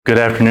Good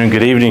afternoon,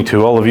 good evening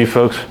to all of you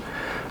folks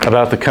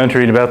about the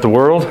country and about the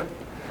world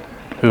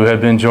who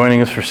have been joining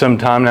us for some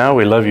time now.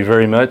 We love you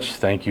very much.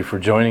 Thank you for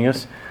joining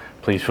us.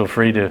 Please feel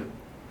free to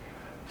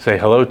say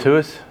hello to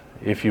us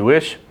if you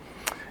wish,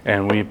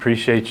 and we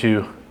appreciate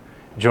you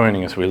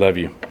joining us. We love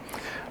you.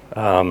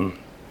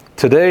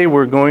 Today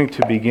we're going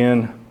to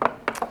begin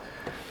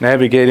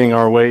navigating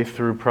our way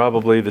through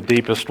probably the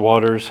deepest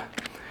waters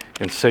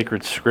in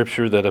sacred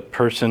scripture that a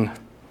person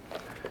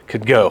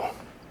could go.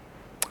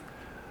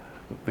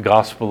 The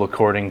Gospel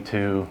according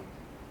to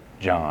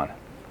John.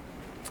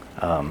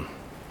 And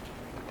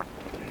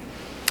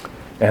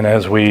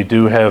as we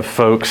do have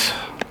folks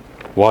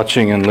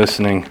watching and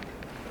listening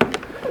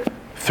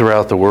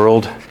throughout the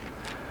world,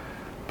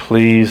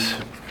 please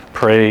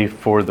pray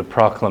for the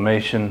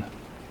proclamation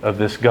of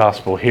this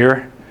gospel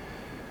here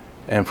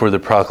and for the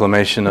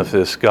proclamation of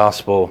this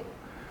gospel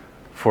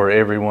for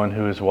everyone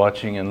who is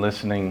watching and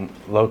listening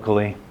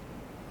locally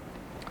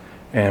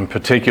and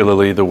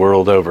particularly the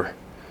world over.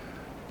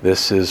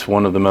 This is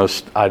one of the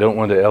most, I don't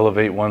want to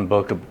elevate one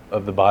book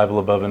of the Bible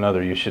above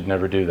another. You should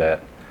never do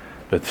that.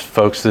 But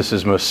folks, this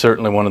is most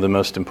certainly one of the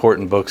most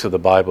important books of the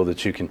Bible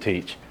that you can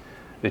teach,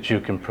 that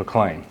you can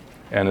proclaim.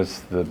 And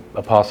as the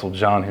Apostle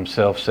John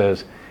himself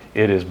says,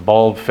 it is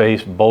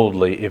bald-faced,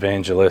 boldly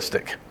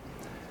evangelistic,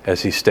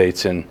 as he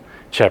states in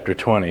chapter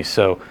 20.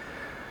 So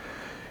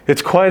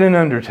it's quite an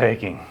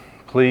undertaking.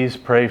 Please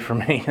pray for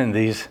me in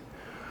these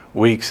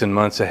weeks and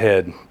months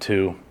ahead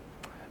to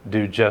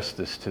do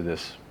justice to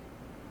this.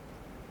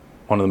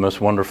 One of the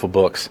most wonderful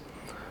books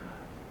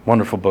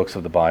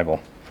of the Bible.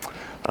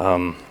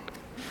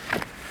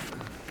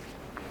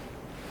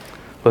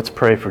 Let's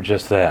pray for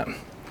just that.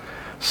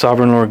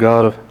 Sovereign Lord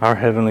God, our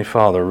Heavenly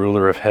Father,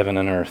 ruler of heaven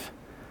and earth,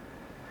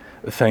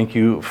 thank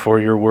you for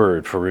your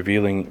word, for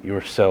revealing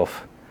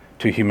yourself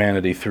to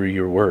humanity through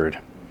your word.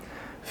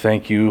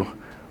 Thank you,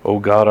 O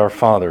God our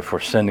Father,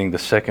 for sending the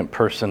second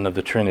person of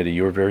the Trinity,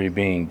 your very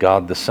being,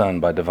 God the Son,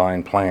 by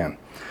divine plan,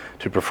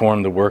 to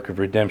perform the work of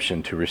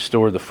redemption, to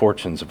restore the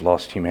fortunes of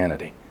lost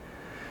humanity.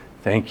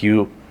 Thank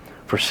you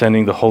for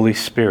sending the Holy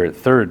Spirit,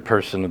 third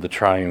person of the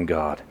triune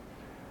God,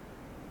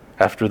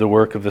 after the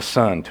work of the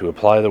Son, to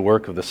apply the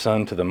work of the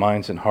Son to the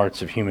minds and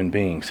hearts of human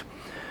beings,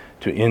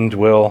 to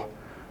indwell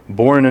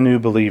born anew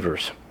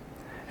believers,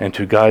 and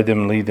to guide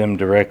them, lead them,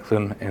 direct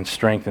them, and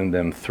strengthen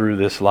them through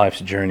this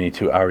life's journey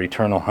to our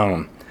eternal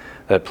home,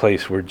 that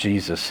place where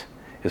Jesus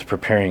is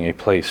preparing a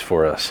place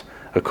for us,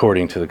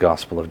 according to the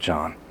Gospel of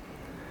John.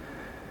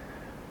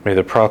 May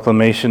the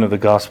proclamation of the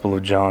Gospel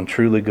of John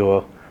truly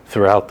go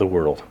throughout the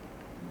world.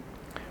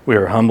 We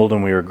are humbled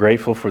and we are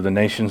grateful for the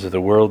nations of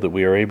the world that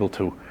we are able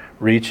to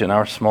reach in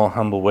our small,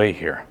 humble way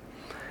here.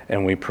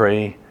 And we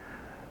pray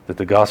that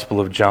the Gospel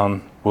of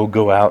John will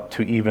go out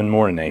to even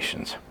more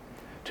nations,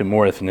 to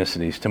more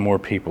ethnicities, to more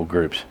people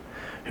groups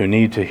who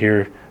need to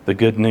hear the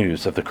good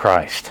news of the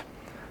Christ,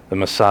 the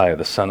Messiah,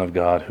 the Son of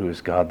God, who is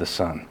God the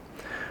Son.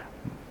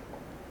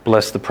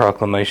 Bless the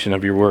proclamation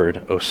of your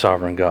word, O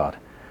sovereign God.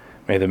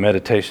 May the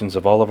meditations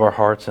of all of our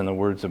hearts and the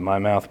words of my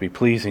mouth be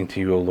pleasing to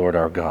you, O Lord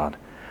our God,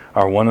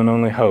 our one and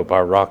only hope,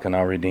 our rock and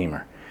our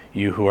Redeemer,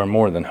 you who are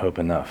more than hope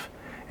enough.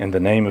 In the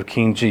name of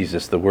King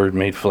Jesus, the Word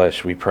made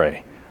flesh, we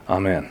pray.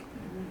 Amen.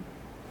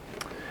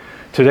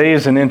 Today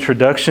is an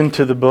introduction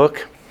to the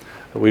book.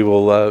 We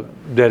will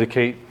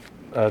dedicate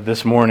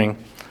this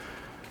morning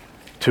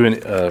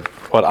to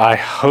what I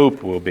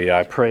hope will be,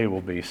 I pray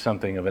will be,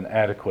 something of an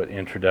adequate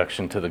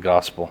introduction to the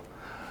Gospel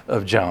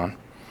of John.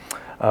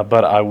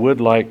 But I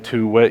would like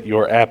to whet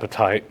your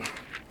appetite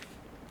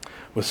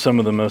with some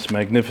of the most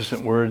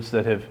magnificent words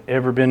that have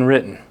ever been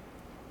written.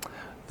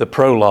 The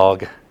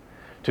prologue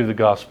to the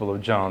Gospel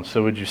of John.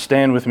 So would you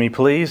stand with me,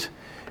 please?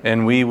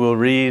 And we will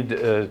read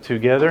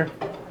together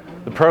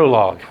the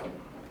prologue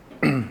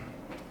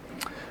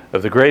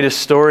of the greatest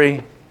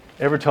story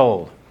ever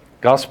told.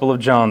 Gospel of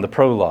John, the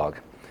prologue.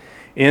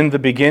 In the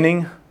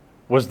beginning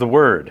was the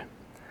Word,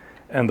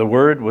 and the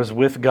Word was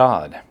with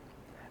God,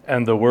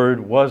 and the Word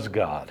was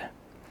God.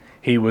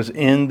 He was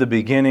in the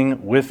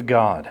beginning with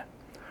God.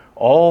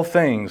 All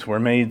things were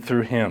made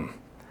through him,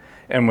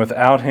 and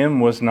without him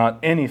was not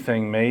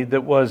anything made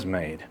that was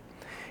made.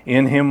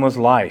 In him was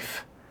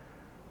life,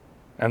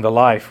 and the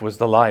life was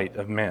the light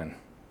of men.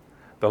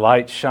 The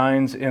light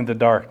shines in the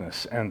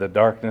darkness, and the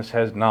darkness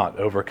has not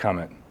overcome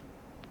it.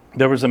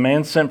 There was a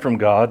man sent from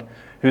God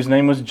whose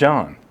name was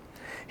John.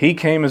 He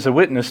came as a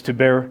witness to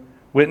bear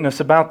witness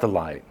about the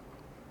light,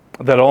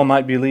 that all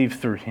might believe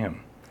through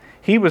him.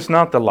 He was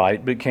not the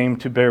light, but came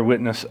to bear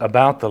witness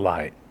about the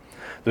light.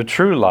 The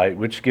true light,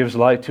 which gives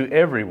light to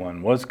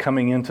everyone, was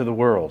coming into the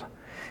world.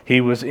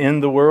 He was in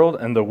the world,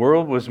 and the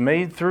world was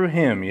made through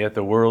him, yet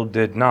the world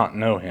did not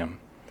know him.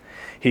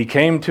 He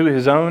came to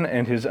his own,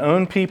 and his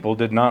own people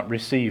did not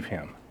receive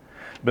him.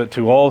 But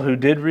to all who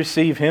did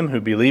receive him,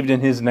 who believed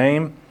in his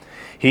name,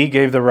 he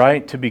gave the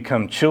right to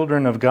become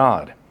children of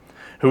God,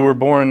 who were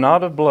born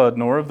not of blood,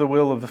 nor of the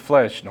will of the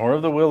flesh, nor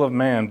of the will of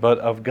man, but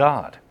of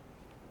God.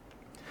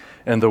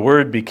 And the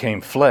Word became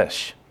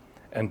flesh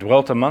and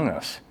dwelt among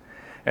us,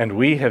 and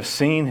we have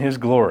seen his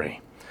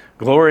glory,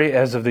 glory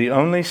as of the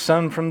only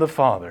Son from the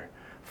Father,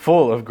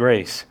 full of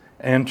grace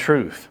and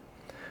truth.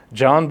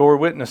 John bore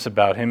witness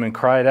about him and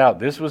cried out,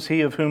 "This was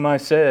he of whom I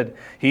said,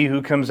 'He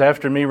who comes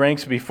after me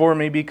ranks before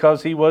me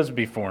because he was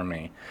before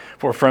me.'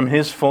 For from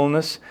his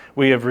fullness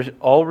we have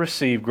all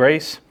received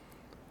grace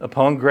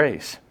upon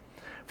grace.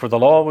 For the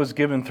law was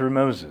given through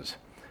Moses.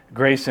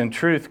 Grace and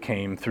truth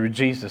came through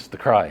Jesus the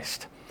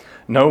Christ.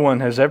 No one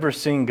has ever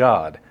seen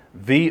God,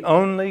 the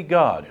only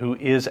God who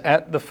is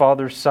at the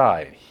Father's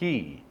side.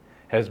 He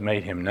has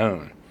made him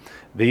known."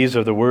 These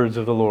are the words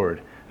of the Lord.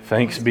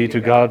 Thanks be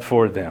to God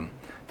for them.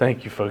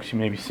 Thank you, folks. You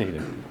may be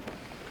seated.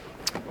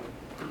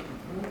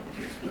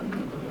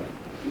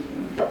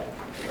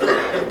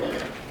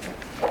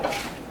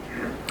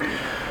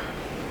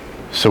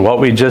 So what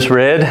we just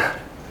read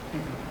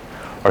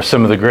are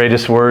some of the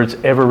greatest words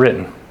ever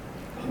written,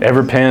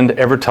 ever penned,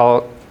 ever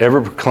taught,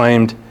 ever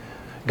proclaimed.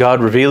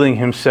 God revealing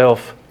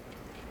himself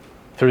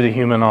through the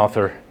human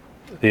author,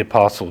 the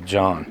Apostle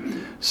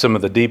John. Some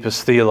of the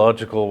deepest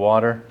theological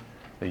water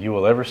that you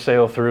will ever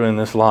sail through in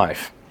this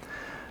life.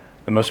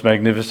 The most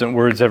magnificent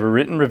words ever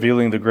written,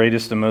 revealing the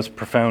greatest and most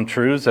profound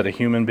truths that a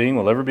human being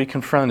will ever be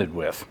confronted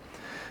with.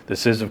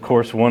 This is, of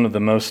course, one of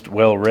the most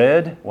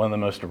well-read, one of the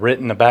most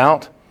written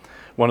about,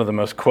 one of the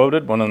most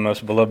quoted, one of the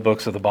most beloved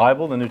books of the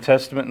Bible, the New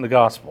Testament and the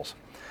Gospels.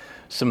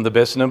 Some of the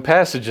best-known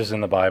passages in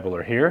the Bible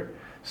are here.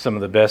 Some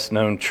of the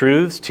best-known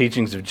truths,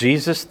 teachings of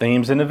Jesus,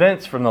 themes and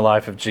events from the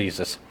life of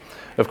Jesus,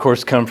 of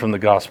course, come from the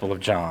Gospel of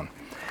John.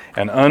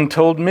 And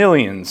untold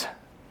millions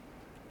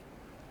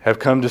have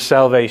come to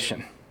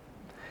salvation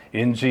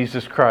in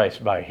Jesus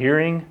Christ by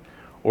hearing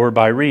or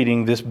by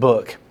reading this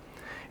book.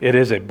 It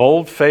is a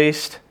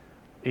bold-faced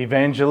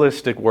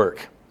evangelistic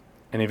work,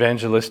 an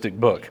evangelistic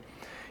book.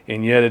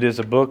 And yet it is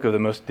a book of the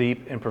most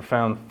deep and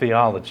profound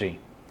theology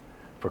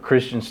for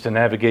Christians to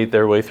navigate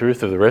their way through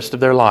the rest of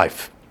their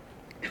life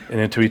and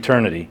into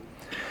eternity.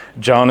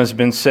 John has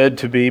been said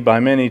to be, by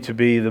many, to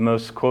be the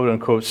most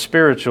quote-unquote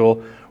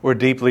spiritual or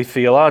deeply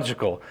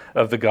theological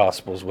of the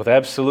Gospels, with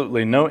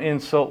absolutely no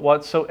insult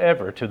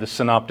whatsoever to the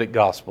synoptic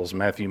Gospels,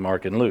 Matthew,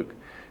 Mark, and Luke,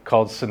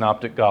 called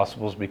synoptic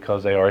Gospels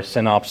because they are a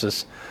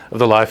synopsis of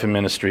the life and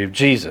ministry of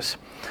Jesus.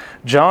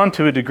 John,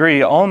 to a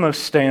degree,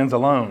 almost stands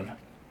alone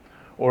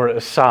or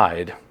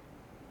aside,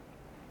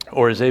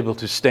 or is able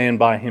to stand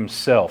by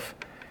himself,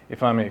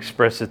 if I may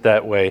express it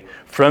that way,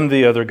 from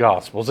the other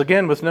Gospels.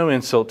 Again, with no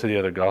insult to the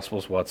other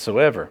Gospels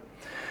whatsoever.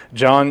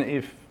 John,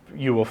 if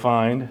you will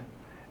find,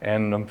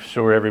 and I'm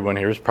sure everyone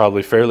here is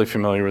probably fairly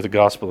familiar with the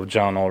Gospel of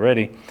John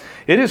already,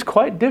 it is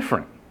quite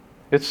different.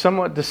 It's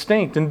somewhat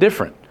distinct and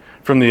different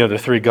from the other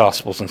three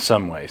Gospels in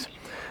some ways.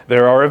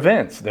 There are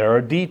events, there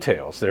are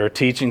details, there are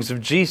teachings of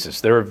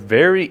Jesus, there are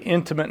very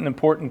intimate and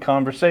important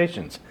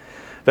conversations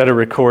that are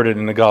recorded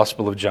in the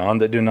Gospel of John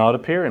that do not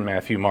appear in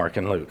Matthew, Mark,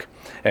 and Luke.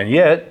 And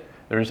yet,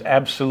 there is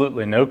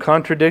absolutely no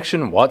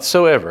contradiction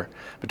whatsoever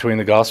between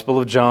the Gospel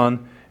of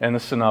John and the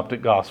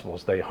Synoptic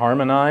Gospels. They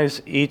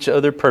harmonize each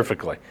other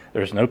perfectly.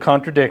 There's no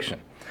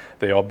contradiction.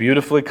 They all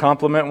beautifully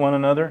complement one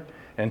another,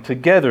 and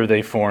together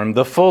they form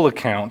the full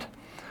account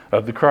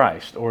of the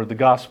Christ, or the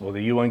Gospel,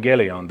 the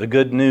Evangelion, the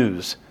good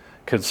news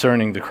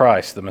concerning the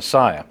Christ, the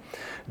Messiah.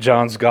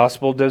 John's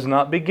Gospel does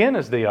not begin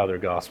as the other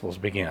Gospels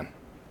begin.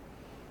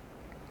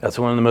 That's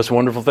one of the most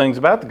wonderful things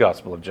about the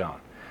Gospel of John.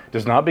 It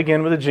does not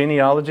begin with the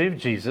genealogy of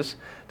Jesus,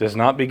 does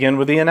not begin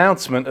with the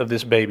announcement of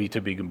this baby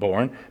to be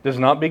born, does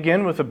not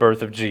begin with the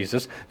birth of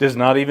Jesus, does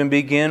not even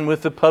begin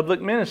with the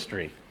public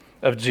ministry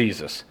of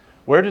Jesus.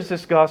 Where does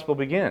this Gospel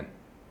begin?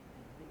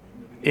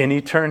 In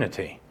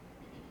eternity.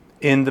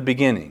 In the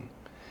beginning.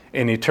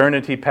 In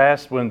eternity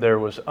past, when there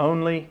was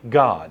only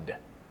God,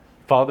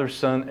 Father,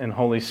 Son, and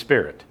Holy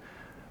Spirit,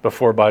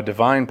 before by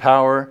divine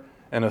power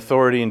and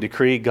authority and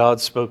decree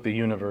God spoke the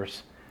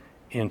universe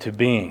into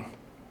being.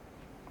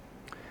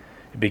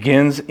 It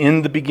begins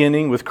in the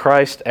beginning with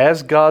Christ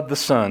as God the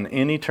Son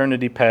in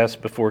eternity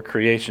past before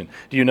creation.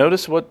 Do you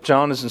notice what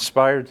John is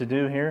inspired to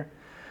do here?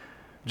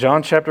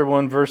 John chapter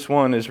 1 verse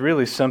 1 is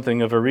really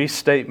something of a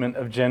restatement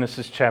of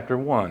Genesis chapter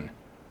 1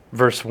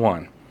 verse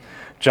 1.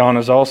 John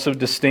is also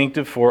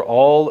distinctive for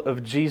all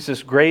of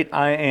Jesus' great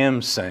I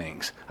am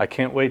sayings. I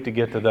can't wait to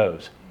get to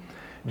those.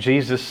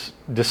 Jesus'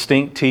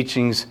 distinct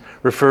teachings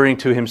referring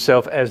to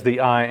himself as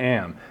the I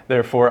am.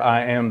 Therefore,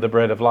 I am the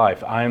bread of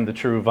life. I am the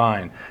true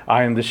vine.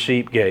 I am the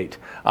sheep gate.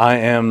 I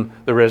am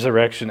the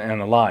resurrection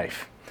and the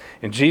life.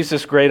 In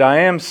Jesus' great I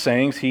am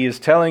sayings, he is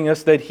telling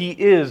us that he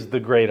is the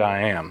great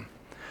I am,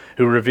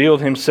 who revealed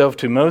himself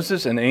to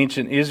Moses and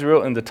ancient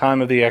Israel in the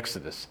time of the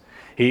Exodus.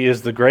 He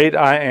is the great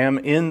I am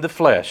in the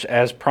flesh,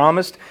 as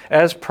promised,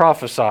 as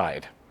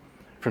prophesied,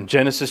 from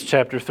Genesis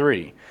chapter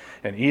 3.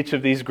 And each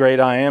of these great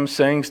I am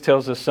sayings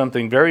tells us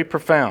something very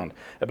profound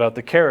about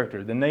the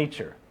character, the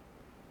nature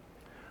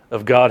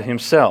of God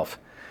himself,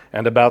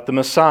 and about the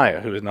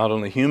Messiah, who is not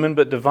only human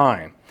but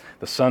divine,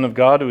 the Son of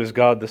God, who is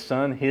God the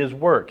Son, his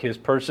work, his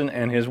person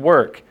and his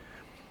work,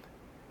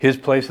 his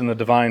place in the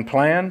divine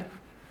plan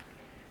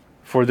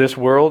for this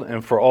world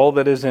and for all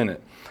that is in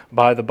it.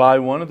 By the by,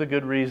 one of the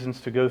good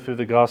reasons to go through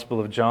the Gospel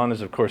of John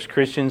is, of course,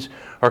 Christians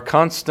are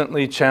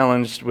constantly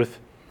challenged with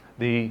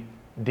the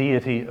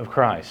deity of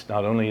Christ,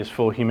 not only his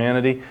full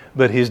humanity,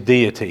 but his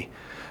deity.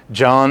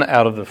 John,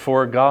 out of the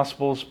four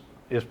Gospels,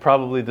 is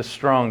probably the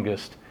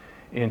strongest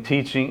in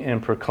teaching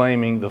and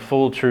proclaiming the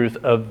full truth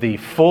of the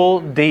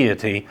full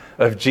deity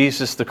of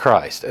Jesus the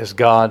Christ as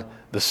God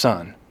the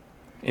Son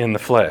in the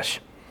flesh.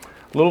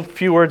 A little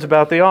few words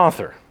about the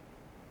author.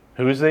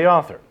 Who is the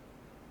author?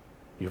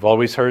 You've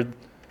always heard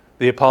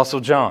the Apostle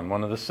John,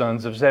 one of the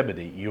sons of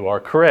Zebedee. You are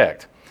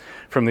correct.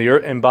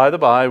 And by the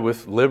by,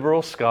 with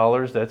liberal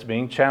scholars, that's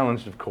being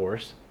challenged, of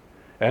course.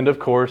 And of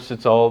course,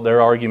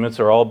 their arguments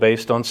are all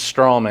based on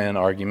straw man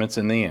arguments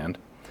in the end.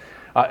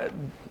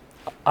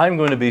 I'm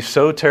going to be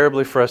so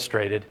terribly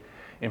frustrated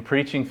in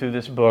preaching through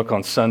this book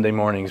on Sunday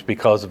mornings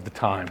because of the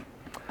time.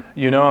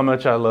 You know how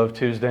much I love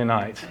Tuesday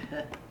nights.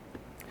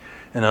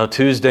 And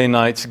Tuesday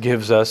nights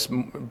gives us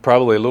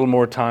probably a little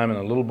more time and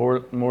a little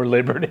more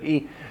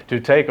liberty to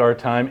take our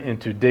time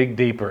and to dig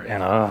deeper.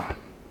 And I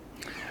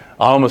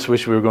almost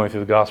wish we were going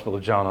through the Gospel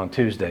of John on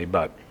Tuesday,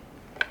 but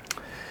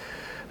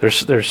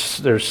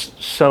there's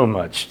so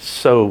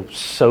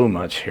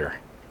much here.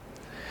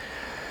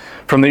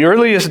 From the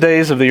earliest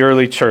days of the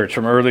early church,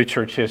 from early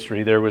church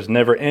history, there was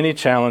never any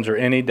challenge or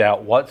any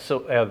doubt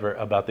whatsoever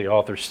about the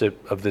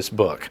authorship of this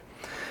book,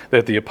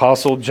 that the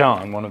Apostle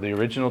John, one of the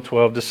original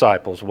 12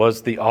 disciples,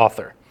 was the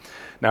author.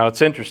 Now,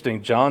 it's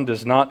interesting, John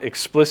does not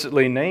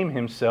explicitly name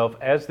himself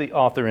as the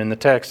author in the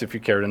text, if you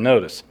care to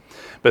notice.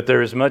 But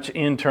there is much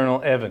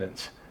internal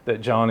evidence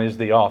that John is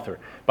the author.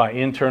 By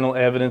internal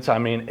evidence, I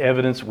mean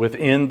evidence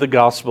within the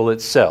gospel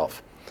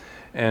itself.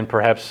 And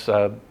perhaps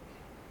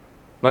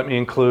let me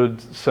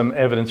include some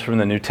evidence from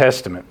the New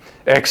Testament.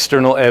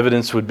 External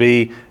evidence would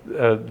be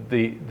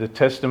the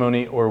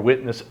testimony or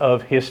witness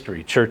of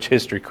history, church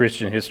history,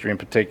 Christian history in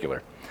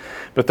particular.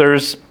 But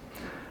there's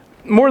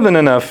more than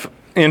enough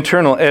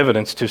internal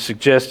evidence to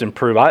suggest and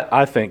prove,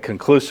 I think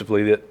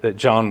conclusively, that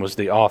John was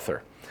the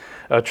author.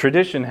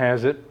 Tradition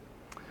has it,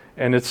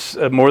 and it's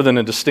more than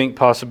a distinct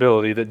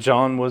possibility, that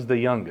John was the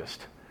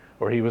youngest,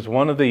 or he was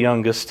one of the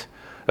youngest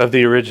of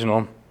the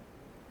original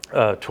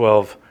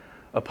 12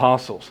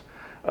 apostles.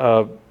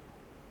 The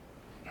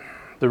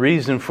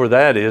reason for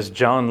that is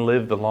John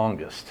lived the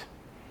longest.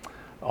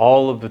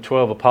 All of the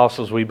 12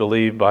 apostles, we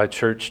believe by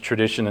church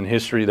tradition and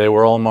history, they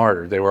were all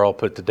martyred. They were all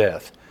put to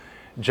death.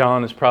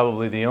 John is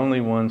probably the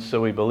only one,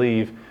 so we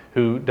believe,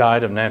 who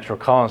died of natural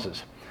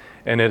causes.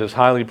 And it is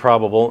highly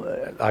probable,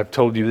 I've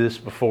told you this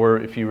before,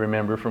 if you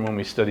remember from when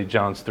we studied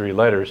John's 3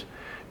 letters,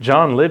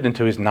 John lived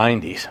into his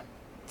 90s.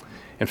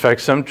 In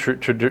fact, some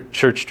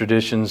church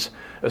traditions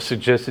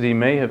suggest that he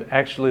may have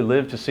actually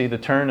lived to see the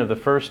turn of the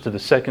 1st to the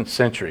 2nd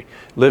century,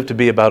 lived to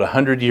be about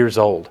 100 years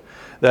old.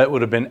 That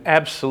would have been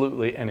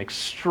absolutely an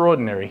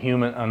extraordinary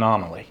human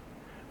anomaly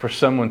for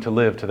someone to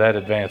live to that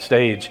advanced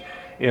age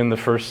in the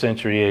 1st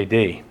century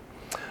AD.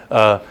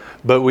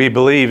 But we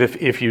believe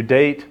if you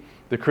date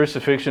the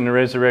crucifixion and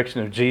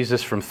resurrection of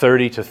Jesus from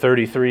 30 to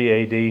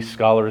 33 AD,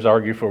 scholars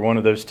argue for one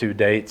of those two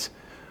dates.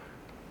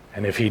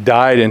 And if he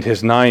died in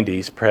his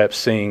 90s, perhaps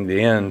seeing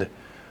the end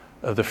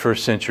of the 1st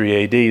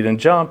century AD, then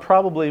John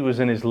probably was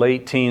in his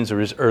late teens or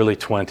his early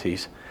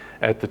 20s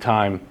at the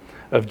time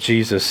of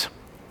Jesus'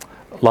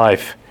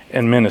 life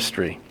and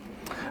ministry.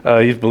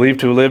 He's believed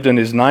to have lived in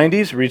his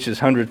 90s, reached his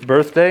 100th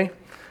birthday.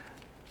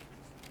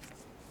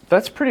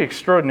 That's pretty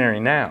extraordinary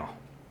now.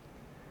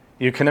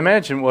 You can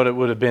imagine what it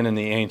would have been in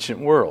the ancient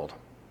world,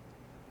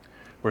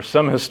 where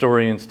some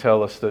historians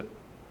tell us that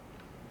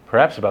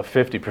perhaps about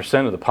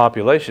 50% of the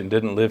population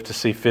didn't live to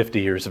see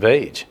 50 years of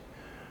age,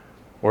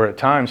 or at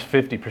times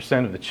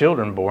 50% of the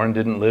children born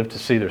didn't live to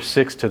see their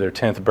 6th to their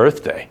 10th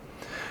birthday.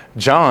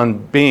 John,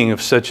 being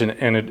of such an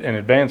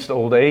advanced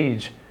old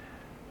age,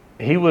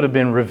 he would have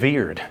been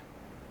revered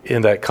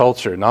in that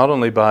culture, not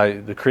only by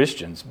the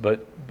Christians,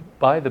 but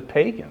by the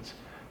pagans,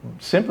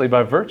 simply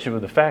by virtue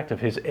of the fact of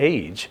his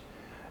age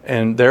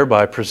and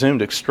thereby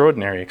presumed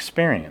extraordinary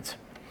experience.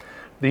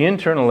 The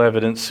internal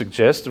evidence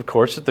suggests, of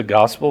course, that the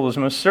gospel was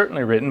most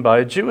certainly written by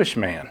a Jewish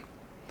man.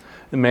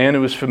 The man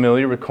who was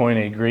familiar with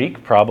Koine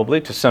Greek,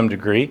 probably to some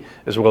degree,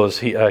 as well as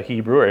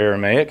Hebrew or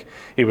Aramaic.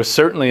 He was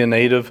certainly a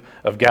native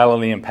of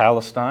Galilee and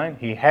Palestine.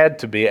 He had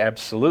to be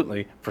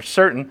absolutely, for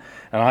certain,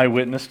 an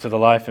eyewitness to the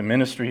life and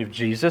ministry of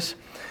Jesus.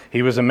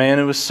 He was a man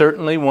who was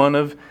certainly one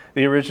of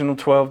the original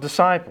 12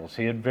 disciples.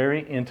 He had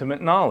very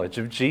intimate knowledge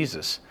of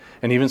Jesus,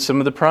 and even some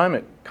of the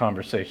private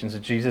conversations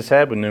that Jesus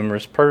had with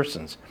numerous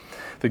persons.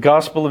 The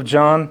Gospel of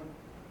John,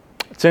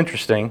 it's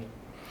interesting,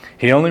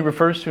 he only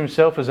refers to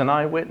himself as an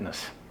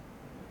eyewitness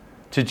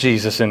to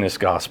Jesus in this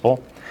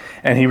Gospel.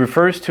 And he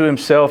refers to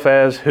himself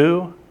as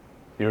who?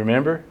 You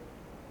remember?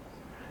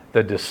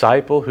 The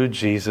disciple who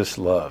Jesus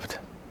loved.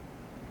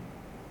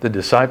 The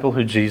disciple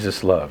who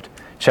Jesus loved.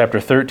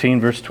 Chapter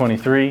 13, verse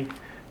 23,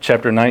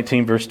 chapter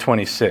 19, verse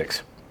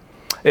 26.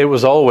 It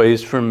was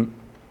always, from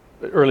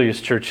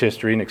earliest church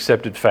history, an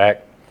accepted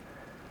fact,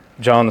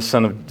 John, the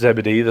son of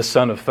Zebedee, the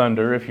son of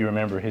thunder, if you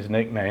remember his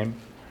nickname,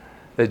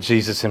 that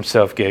Jesus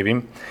himself gave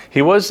him.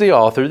 He was the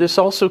author. This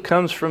also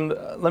comes from,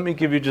 let me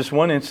give you just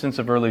one instance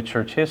of early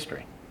church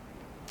history.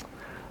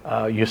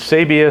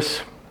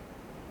 Eusebius,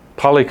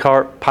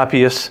 Polycarp,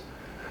 Papias,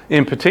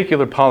 in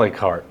particular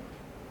Polycarp.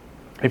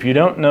 If you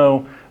don't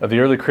know of the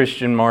early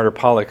Christian martyr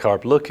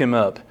Polycarp, look him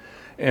up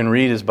and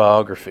read his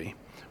biography.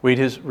 Read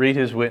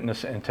his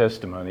witness and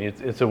testimony.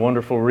 It's a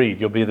wonderful read.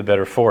 You'll be the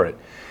better for it.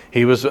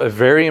 He was a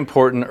very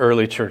important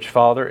early church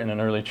father and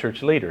an early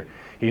church leader.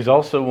 He's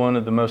also one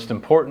of the most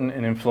important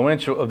and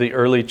influential of the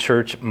early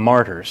church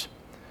martyrs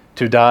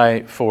to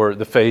die for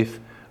the faith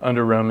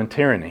under Roman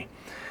tyranny.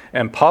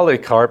 And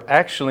Polycarp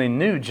actually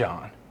knew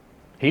John.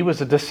 He was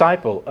a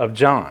disciple of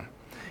John.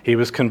 He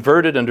was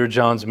converted under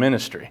John's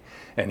ministry,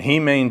 and he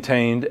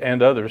maintained,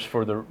 and others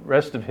for the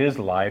rest of his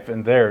life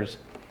and theirs,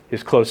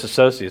 his close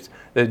associates,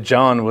 that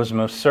John was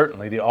most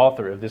certainly the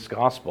author of this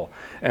gospel.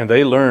 And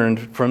they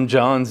learned from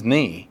John's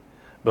knee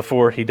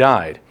before he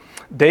died.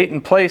 Date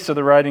and place of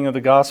the writing of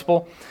the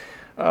gospel.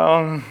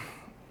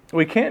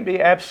 We can't be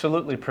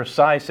absolutely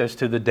precise as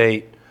to the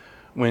date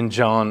when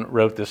John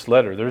wrote this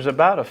letter. There's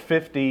about a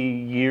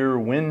 50-year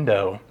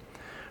window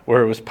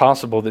where it was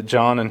possible that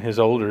John in his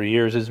older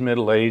years, his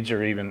middle age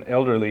or even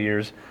elderly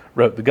years,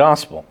 wrote the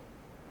gospel.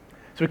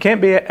 So we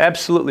can't be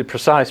absolutely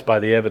precise by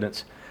the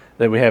evidence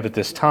that we have at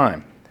this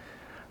time.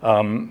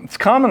 It's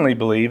commonly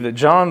believed that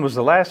John was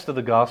the last of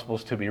the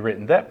Gospels to be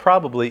written. That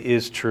probably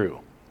is true.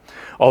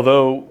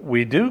 Although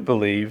we do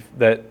believe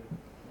that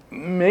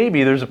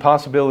maybe there's a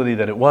possibility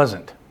that it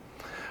wasn't.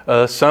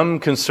 Some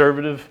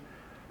conservative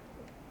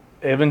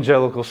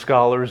evangelical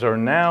scholars are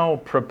now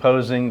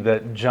proposing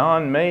that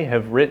John may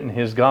have written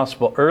his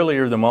Gospel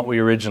earlier than what we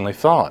originally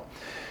thought.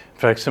 In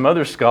fact, some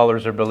other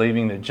scholars are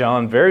believing that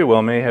John very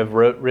well may have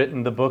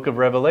written the book of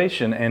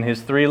Revelation and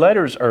his 3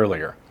 letters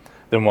earlier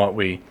than what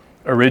we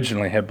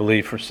originally had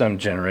believed for some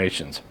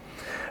generations.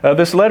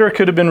 This letter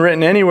could have been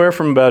written anywhere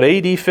from about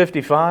AD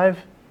 55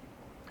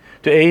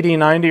 to AD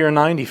 90 or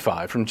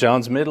 95, from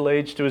John's middle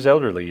age to his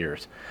elderly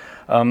years.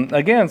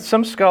 Again,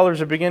 some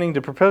scholars are beginning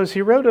to propose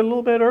he wrote it a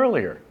little bit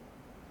earlier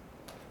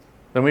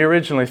than we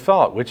originally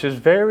thought, which is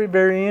very,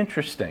 very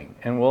interesting,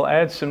 and will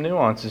add some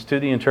nuances to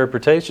the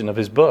interpretation of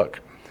his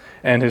book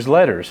and his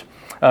letters.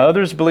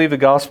 Others believe the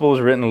gospel was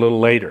written a little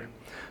later,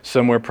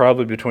 somewhere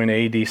probably between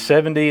AD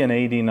 70 and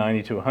AD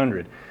 90 to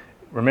 100.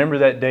 Remember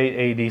that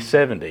date, AD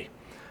 70.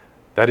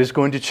 That is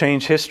going to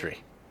change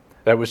history.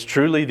 That was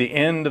truly the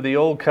end of the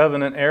Old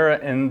Covenant era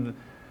and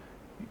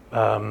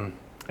a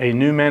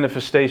new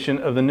manifestation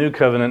of the New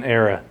Covenant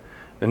era,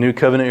 the New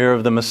Covenant era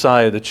of the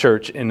Messiah, the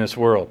church in this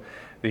world.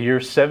 The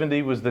year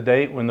 70 was the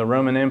date when the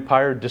Roman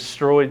Empire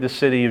destroyed the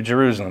city of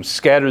Jerusalem,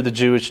 scattered the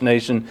Jewish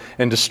nation,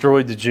 and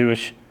destroyed the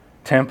Jewish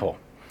temple.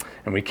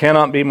 And we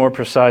cannot be more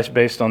precise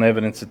based on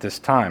evidence at this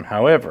time.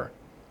 However,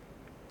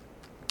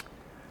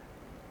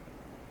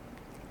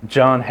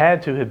 John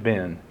had to have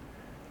been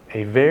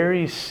a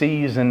very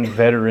seasoned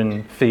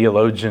veteran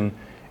theologian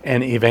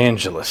and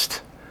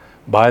evangelist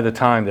by the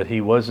time that he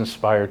was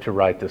inspired to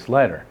write this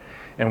letter.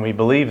 And we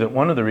believe that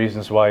one of the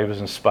reasons why he was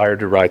inspired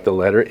to write the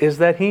letter is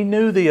that he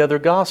knew the other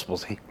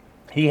Gospels.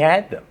 He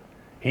had them.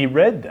 He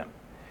read them.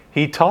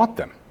 He taught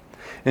them.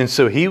 And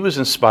so he was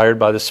inspired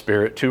by the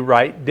Spirit to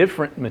write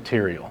different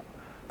material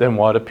than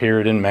what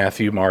appeared in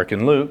Matthew, Mark,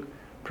 and Luke,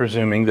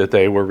 presuming that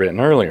they were written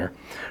earlier.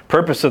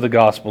 Purpose of the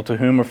gospel, to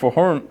whom or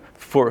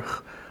for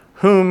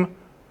whom,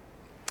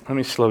 let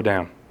me slow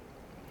down.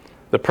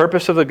 The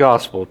purpose of the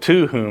gospel,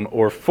 to whom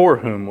or for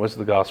whom was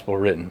the gospel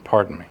written?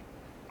 Pardon me.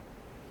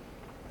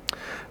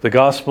 The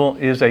gospel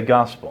is a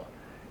gospel,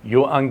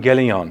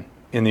 euangelion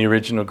in the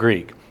original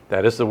Greek.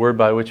 That is the word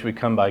by which we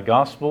come by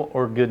gospel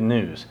or good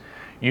news.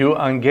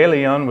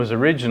 Euangelion was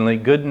originally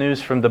good news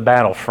from the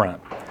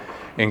battlefront.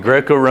 In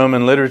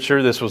Greco-Roman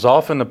literature, this was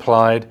often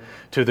applied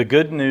to the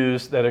good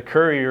news that a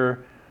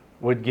courier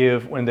would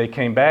give when they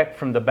came back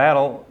from the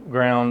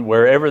battleground,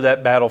 wherever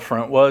that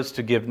battlefront was,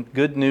 to give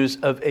good news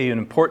of an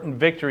important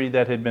victory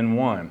that had been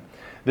won.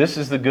 This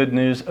is the good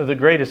news of the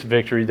greatest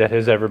victory that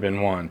has ever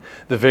been won,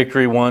 the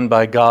victory won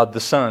by God the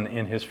Son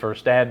in His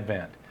first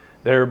advent.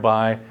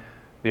 Thereby,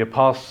 the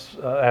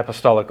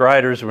apostolic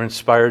writers were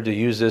inspired to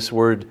use this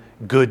word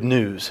good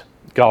news,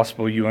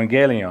 gospel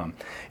euangelion.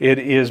 It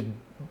is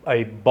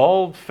a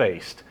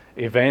bald-faced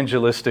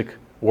evangelistic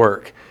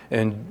work.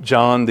 And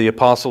John the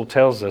Apostle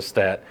tells us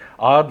that.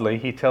 Oddly,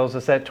 he tells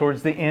us that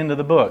towards the end of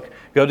the book.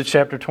 Go to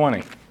chapter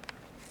 20.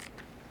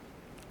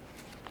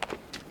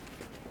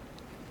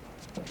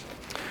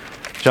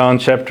 John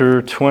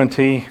chapter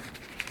 20,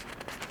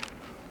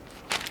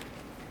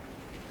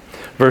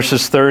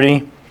 verses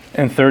 30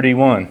 and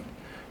 31.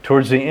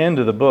 Towards the end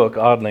of the book,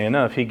 oddly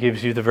enough, he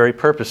gives you the very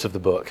purpose of the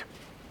book.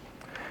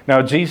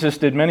 Now Jesus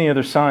did many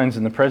other signs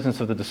in the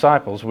presence of the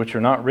disciples, which are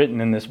not written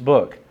in this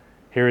book.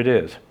 Here it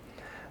is.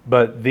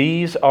 But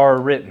these are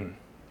written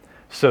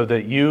so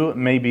that you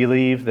may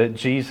believe that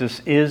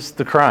Jesus is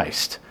the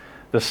Christ,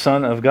 the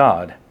Son of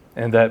God,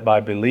 and that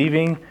by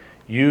believing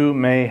you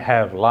may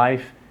have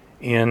life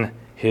in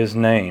His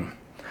name.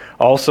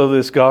 Also,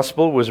 this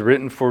gospel was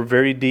written for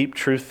very deep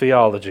truth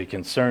theology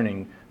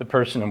concerning the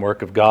person and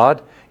work of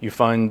God. You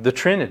find the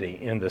Trinity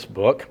in this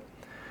book.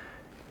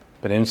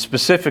 But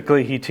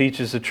specifically, he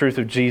teaches the truth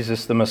of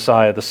Jesus, the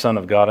Messiah, the Son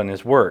of God, and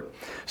his work.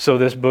 So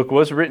this book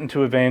was written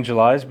to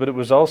evangelize, but it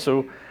was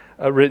also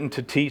written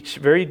to teach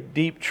very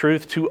deep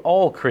truth to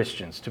all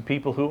Christians, to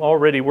people who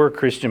already were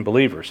Christian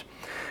believers.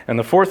 And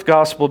the fourth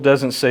gospel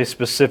doesn't say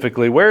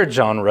specifically where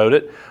John wrote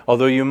it,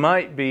 although you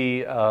might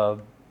be,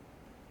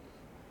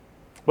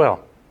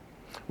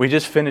 we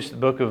just finished the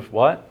book of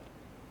what?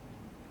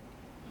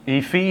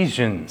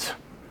 Ephesians.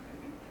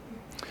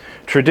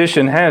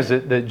 Tradition has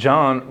it that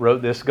John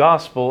wrote this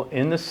gospel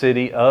in the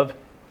city of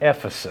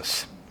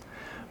Ephesus.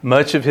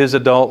 Much of his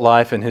adult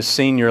life and his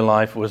senior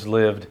life was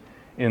lived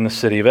in the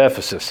city of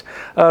Ephesus.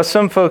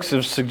 Some folks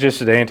have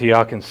suggested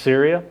Antioch in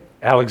Syria,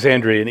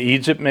 Alexandria in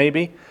Egypt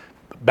maybe,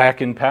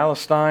 back in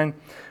Palestine.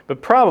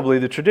 But probably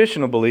the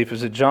traditional belief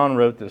is that John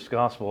wrote this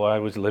gospel while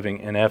he was living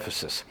in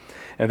Ephesus.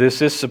 And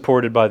this is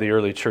supported by the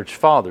early church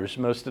fathers.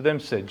 Most of them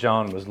said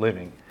John was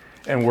living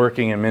and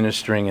working and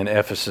ministering in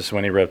Ephesus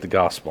when he wrote the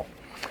gospel.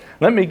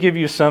 Let me give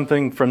you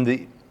something from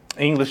the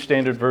English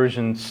Standard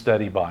Version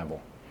Study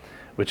Bible,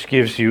 which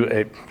gives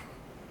you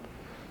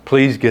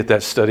please get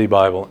that study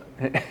Bible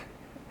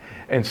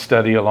and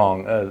study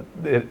along.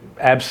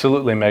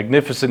 Absolutely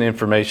magnificent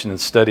information and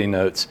study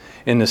notes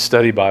in the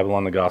study Bible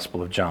on the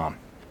Gospel of John.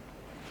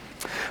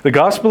 The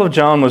Gospel of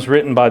John was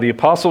written by the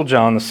Apostle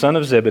John, the son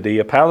of Zebedee,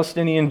 a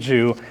Palestinian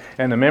Jew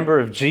and a member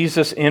of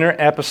Jesus' inner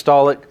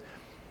apostolic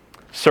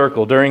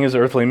circle during his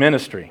earthly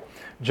ministry.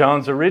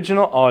 John's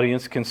original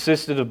audience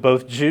consisted of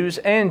both Jews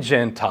and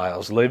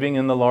Gentiles living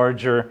in the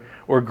larger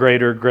or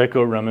greater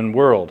Greco-Roman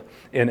world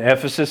in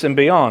Ephesus and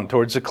beyond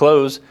towards the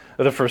close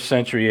of the first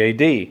century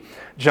A.D.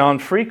 John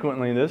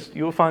frequently,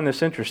 you'll find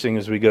this interesting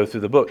as we go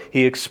through the book,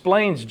 he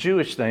explains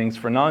Jewish things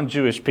for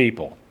non-Jewish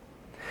people.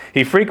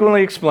 He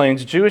frequently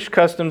explains Jewish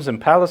customs and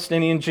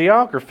Palestinian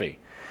geography.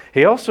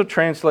 He also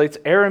translates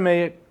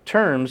Aramaic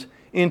terms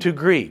into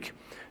Greek,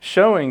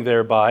 showing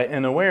thereby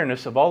an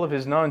awareness of all of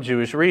his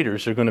non-Jewish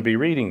readers who are going to be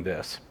reading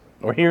this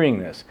or hearing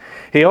this.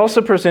 He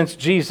also presents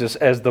Jesus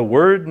as the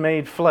Word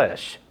made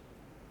flesh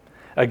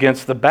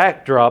against the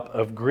backdrop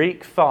of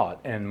Greek thought,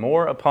 and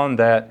more upon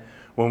that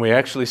when we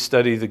actually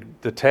study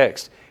the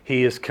text.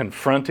 He is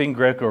confronting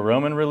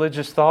Greco-Roman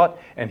religious thought,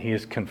 and he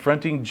is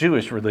confronting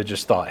Jewish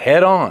religious thought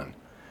head on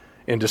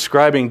in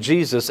describing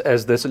Jesus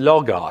as this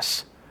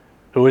Logos,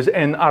 who is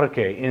en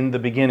arche, in the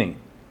beginning,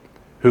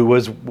 who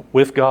was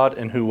with God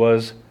and who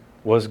was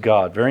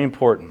God. Very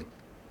important.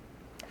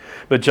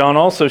 But John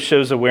also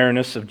shows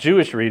awareness of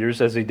Jewish readers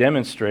as he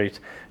demonstrates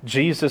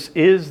Jesus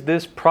is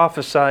this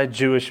prophesied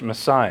Jewish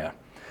Messiah.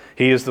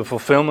 He is the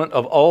fulfillment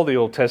of all the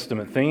Old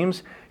Testament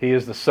themes. He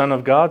is the Son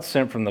of God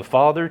sent from the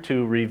Father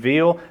to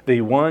reveal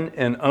the one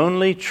and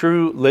only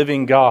true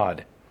living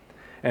God,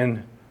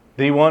 and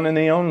the one and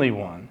the only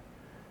one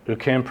who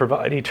can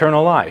provide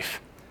eternal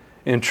life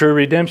and true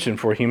redemption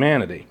for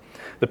humanity.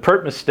 The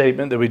purpose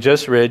statement that we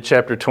just read,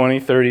 chapter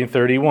 20, 30, and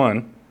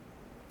 31,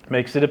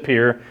 makes it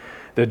appear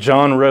that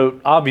John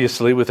wrote,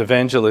 obviously, with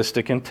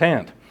evangelistic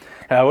intent.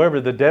 However,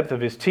 the depth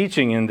of his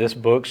teaching in this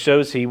book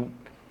shows he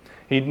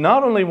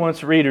not only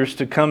wants readers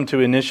to come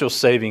to initial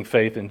saving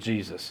faith in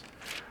Jesus,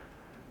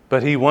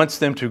 but he wants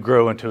them to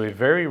grow into a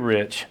very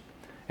rich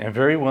and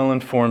very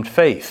well-informed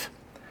faith.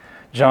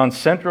 John's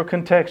central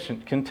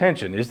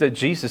contention is that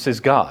Jesus is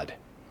God.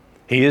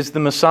 He is the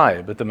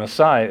Messiah, but the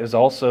Messiah is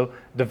also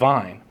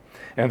divine,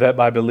 and that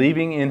by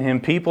believing in him,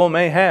 people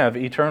may have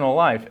eternal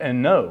life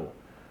and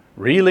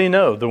really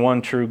know the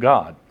one true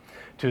God.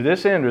 To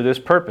this end or this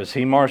purpose,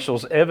 he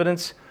marshals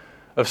evidence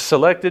of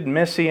selected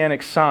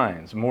messianic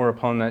signs. More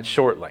upon that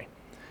shortly.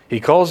 He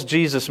calls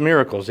Jesus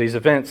miracles. These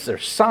events are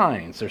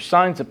signs. They're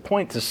signs that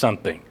point to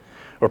something,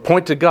 or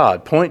point to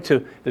God, point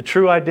to the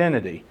true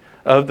identity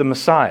of the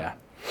Messiah.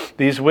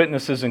 These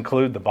witnesses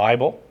include the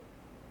Bible,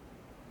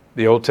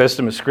 the Old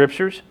Testament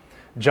Scriptures,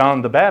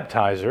 John the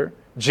Baptizer,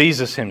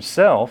 Jesus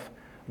himself,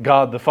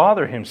 God the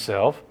Father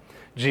himself,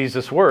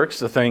 Jesus' works,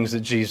 the things that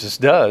Jesus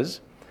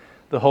does,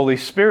 the Holy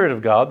Spirit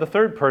of God, the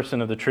third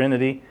person of the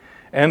Trinity,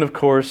 and of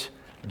course,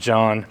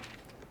 John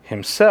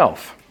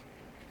himself.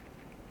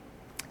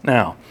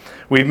 Now,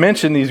 we've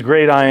mentioned these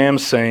great I am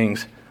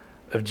sayings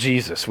of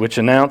Jesus, which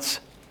announce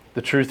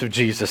the truth of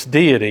Jesus'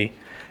 deity,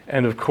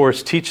 and of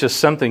course teach us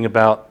something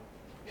about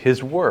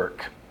his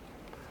work.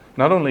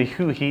 Not only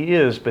who he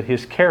is, but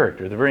his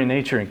character, the very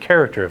nature and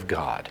character of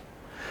God,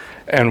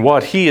 and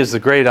what he, as the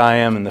great I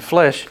am in the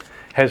flesh,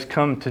 has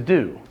come to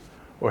do,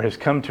 or has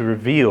come to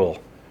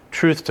reveal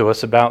truth to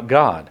us about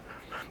God.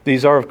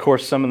 These are, of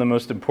course, some of the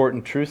most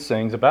important truth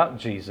sayings about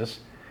Jesus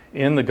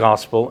in the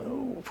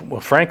gospel,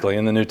 well, frankly,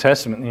 in the New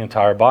Testament and the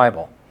entire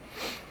Bible.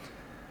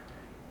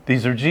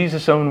 These are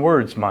Jesus' own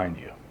words, mind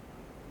you.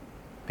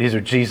 These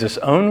are Jesus'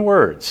 own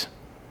words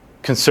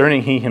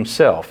concerning he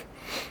himself.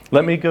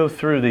 Let me go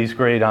through these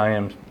great I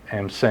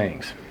am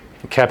sayings,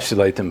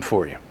 encapsulate them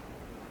for you.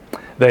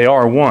 They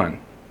are: 1,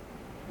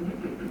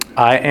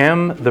 I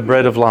am the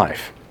bread of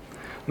life.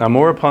 Now,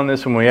 more upon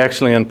this when we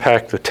actually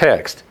unpack the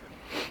text.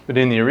 But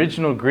in the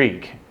original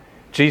Greek,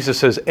 Jesus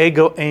says,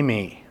 ego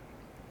eimi,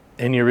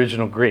 in the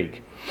original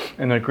Greek.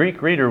 And the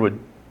Greek reader would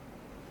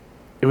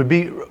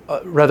be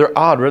rather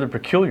odd, rather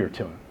peculiar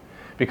to him,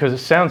 because it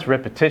sounds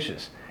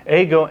repetitious.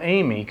 Ego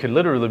eimi could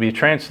literally be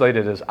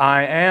translated as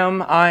I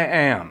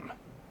am,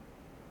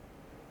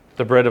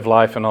 the bread of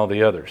life and all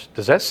the others.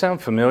 Does that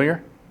sound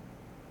familiar?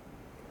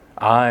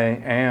 I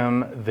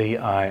am the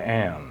I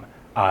am.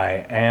 I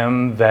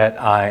am that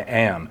I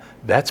am.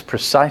 That's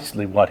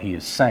precisely what he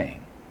is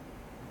saying.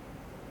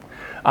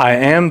 I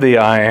am the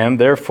I am,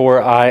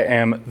 therefore I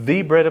am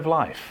the bread of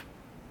life.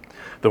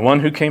 The one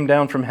who came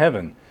down from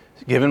heaven,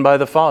 given by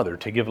the Father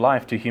to give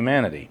life to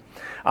humanity.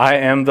 I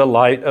am the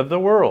light of the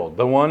world,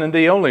 the one and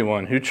the only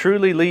one who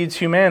truly leads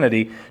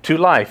humanity to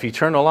life,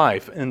 eternal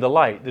life, in the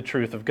light, the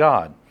truth of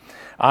God.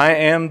 I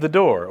am the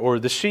door, or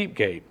the sheep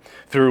gate,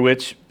 through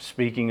which,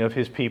 speaking of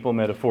his people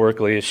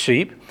metaphorically as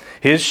sheep,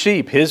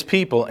 his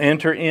people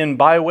enter in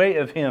by way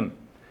of him,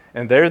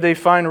 and there they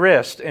find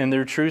rest and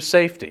their true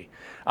safety.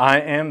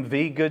 I am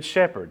the good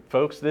shepherd.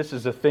 Folks, this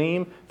is a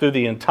theme through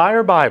the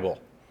entire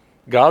Bible.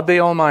 God the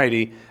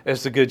Almighty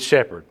as the good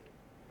shepherd.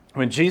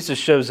 When Jesus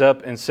shows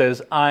up and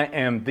says, I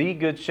am the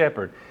good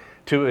shepherd,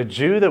 to a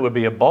Jew that would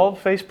be a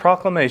bald-faced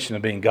proclamation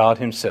of being God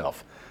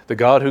himself, the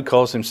God who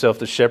calls himself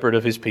the shepherd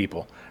of his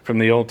people from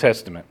the Old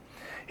Testament.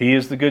 He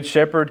is the good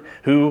shepherd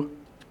who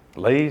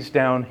lays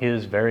down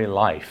his very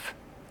life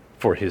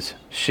for his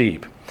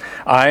sheep.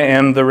 I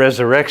am the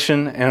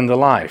resurrection and the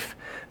life.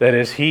 That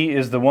is, he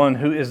is the one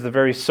who is the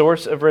very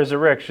source of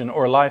resurrection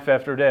or life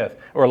after death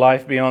or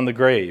life beyond the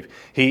grave.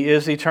 He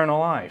is eternal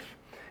life.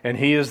 And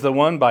he is the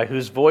one by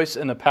whose voice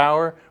and the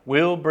power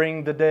will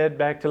bring the dead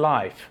back to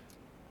life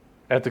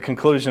at the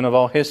conclusion of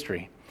all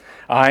history.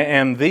 I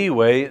am the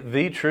way,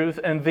 the truth,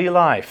 and the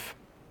life.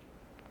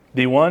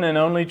 The one and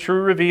only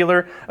true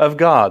revealer of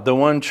God, the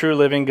one true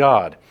living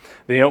God.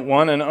 The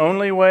one and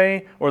only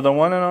way or the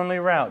one and only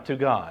route to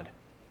God.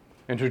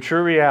 And to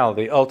true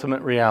reality,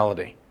 ultimate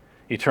reality.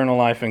 Eternal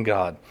life in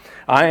God.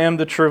 I am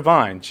the true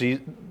vine.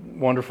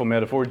 Wonderful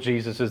metaphor.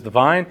 Jesus is the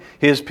vine.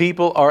 His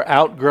people are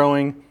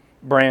outgrowing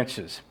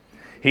branches.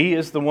 He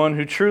is the one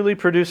who truly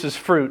produces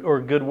fruit or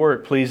good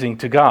work pleasing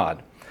to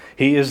God.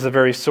 He is the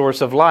very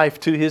source of life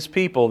to his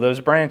people, those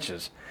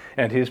branches.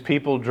 And his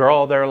people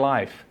draw their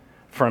life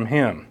from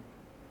him.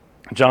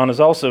 John is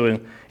also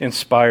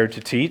inspired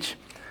to teach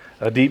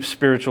deep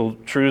spiritual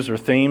truths or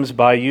themes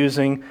by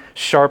using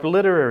sharp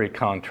literary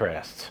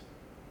contrasts.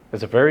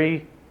 As a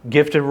very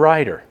gifted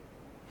writer.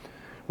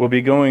 We'll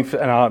be going,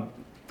 and I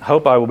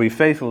hope I will be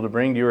faithful to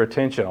bring to your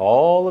attention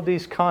all of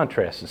these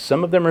contrasts.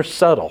 Some of them are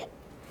subtle.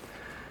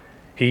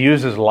 He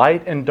uses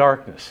light and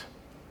darkness.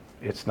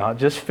 It's not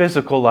just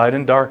physical light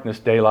and darkness,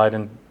 daylight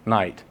and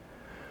night.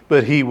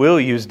 But he will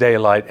use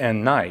daylight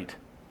and night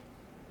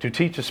to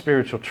teach a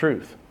spiritual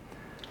truth.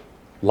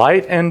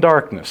 Light and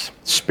darkness,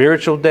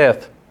 spiritual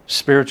death,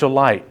 spiritual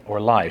light or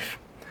life.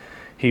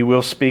 He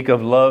will speak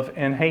of love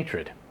and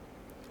hatred.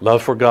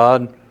 Love for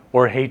God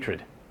or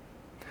hatred.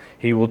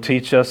 He will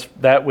teach us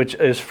that which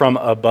is from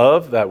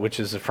above, that which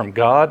is from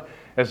God,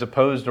 as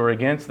opposed or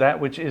against that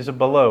which is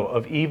below,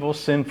 of evil,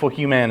 sinful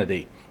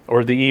humanity,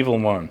 or the evil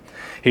one.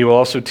 He will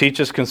also teach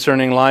us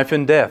concerning life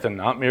and death, and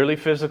not merely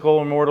physical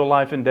or mortal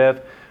life and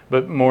death,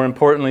 but more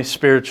importantly,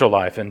 spiritual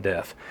life and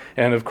death.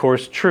 And of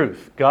course,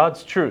 truth,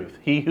 God's truth,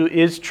 He who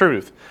is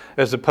truth,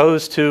 as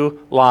opposed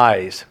to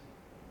lies,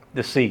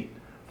 deceit,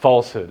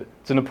 falsehood.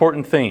 It's an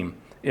important theme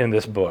in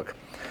this book.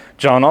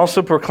 John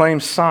also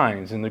proclaims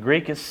signs. In the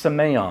Greek, it's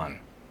semeion.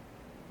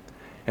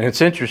 And it's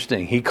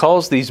interesting. He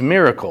calls these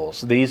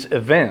miracles, these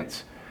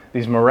events,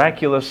 these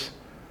miraculous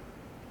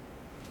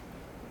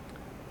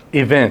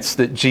events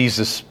that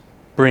Jesus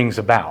brings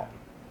about,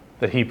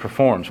 that he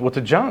performs. Well,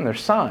 to John, they're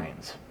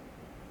signs.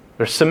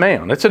 They're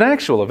semeion. It's an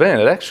actual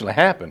event. It actually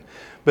happened.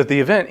 But the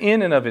event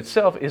in and of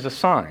itself is a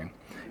sign,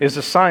 is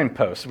a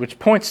signpost which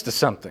points to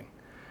something,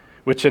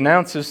 which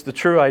announces the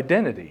true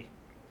identity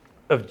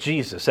of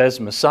Jesus as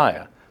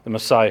Messiah, the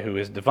Messiah who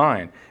is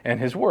divine, and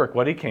his work,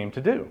 what he came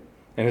to do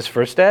in his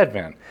first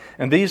advent.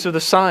 And these are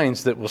the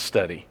signs that we'll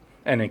study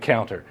and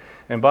encounter.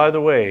 And by the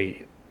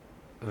way,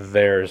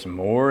 there's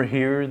more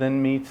here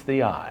than meets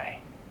the eye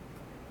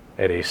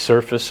at a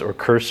surface or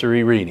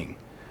cursory reading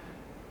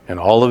in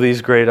all of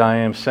these great I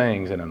am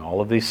sayings and in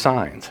all of these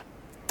signs.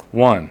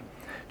 1,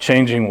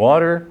 changing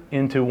water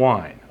into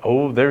wine.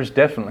 Oh, there's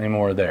definitely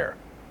more there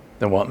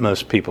than what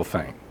most people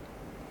think.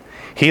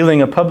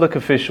 Healing a public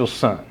official's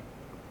son.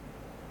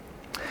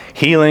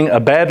 Healing a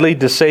badly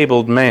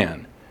disabled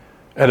man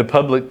at a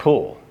public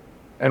pool,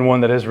 and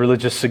one that has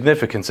religious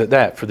significance at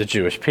that for the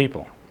Jewish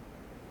people.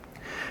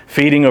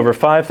 Feeding over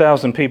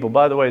 5,000 people.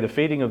 By the way, the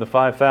feeding of the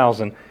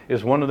 5,000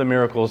 is one of the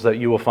miracles that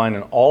you will find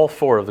in all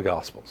 4 of the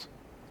Gospels.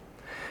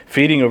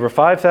 Feeding over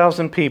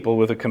 5,000 people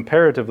with a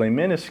comparatively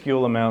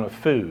minuscule amount of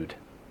food,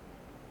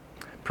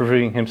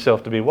 proving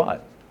himself to be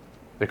what?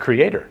 The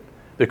Creator.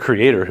 The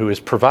Creator who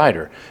is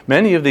provider.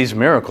 Many of these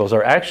miracles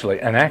are actually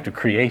an act of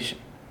creation.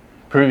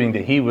 proving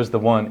that he was the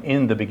one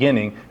in the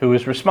beginning who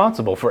was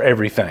responsible for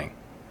everything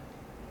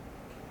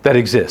that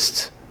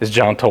exists, as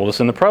John told us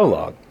in the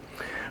prologue.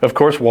 Of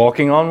course,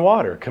 walking on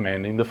water,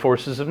 commanding the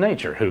forces of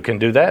nature. Who can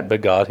do that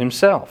but God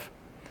himself?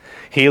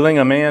 Healing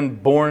a man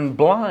born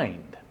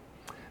blind.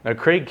 Now,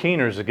 Craig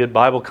Keener is a good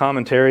Bible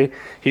commentary.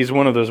 He's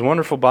one of those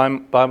wonderful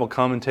Bible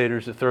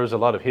commentators that throws a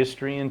lot of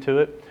history into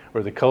it,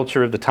 or the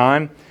culture of the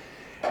time.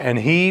 And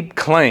he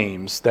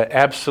claims that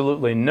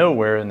absolutely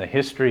nowhere in the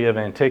history of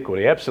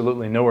antiquity,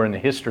 absolutely nowhere in the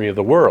history of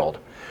the world,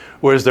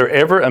 was there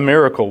ever a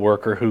miracle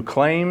worker who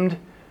claimed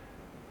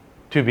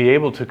to be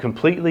able to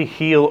completely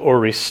heal or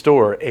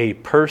restore a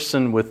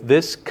person with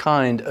this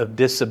kind of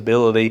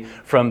disability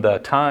from the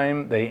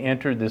time they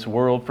entered this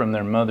world from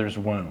their mother's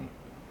womb.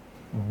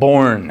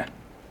 Born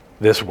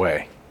this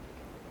way.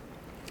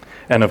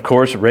 And of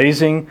course,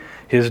 raising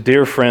his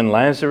dear friend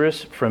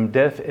Lazarus from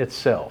death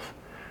itself,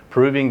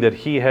 proving that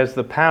he has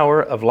the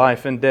power of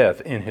life and death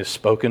in his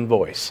spoken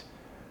voice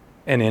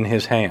and in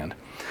his hand.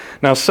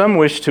 Now, some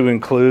wish to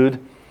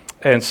include,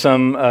 and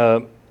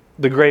some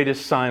the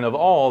greatest sign of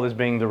all as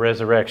being the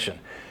resurrection.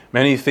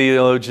 Many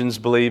theologians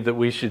believe that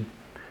we should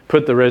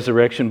put the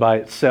resurrection by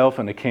itself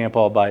and the camp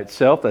all by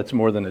itself. That's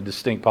more than a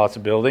distinct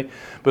possibility.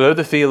 But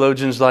other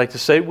theologians like to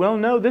say, well,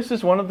 no, this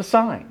is one of the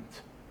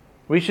signs.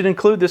 We should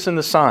include this in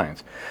the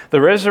signs.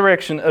 The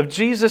resurrection of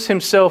Jesus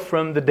himself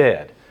from the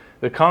dead,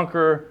 the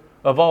conqueror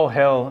of all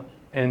hell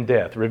and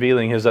death,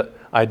 revealing his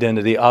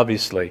identity,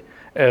 obviously,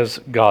 as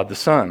God the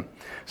Son.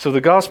 So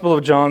the Gospel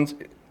of John's...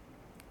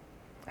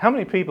 How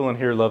many people in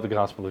here love the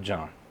Gospel of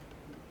John?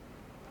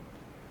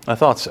 I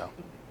thought so.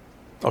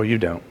 Oh, you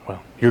don't?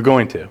 Well, you're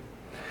going to.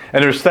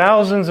 And there's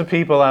thousands of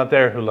people out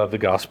there who love the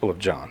Gospel of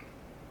John.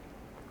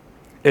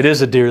 It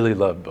is a dearly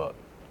loved book.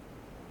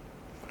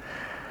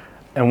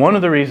 And one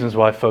of the reasons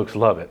why folks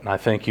love it, and I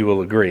think you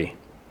will agree,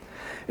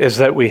 is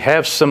that we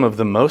have some of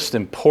the most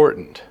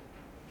important,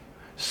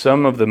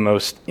 some of the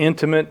most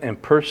intimate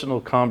and personal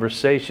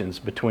conversations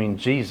between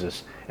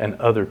Jesus and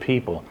other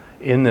people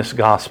in this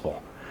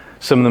Gospel.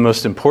 Some of the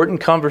most important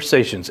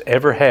conversations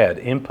ever had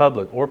in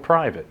public or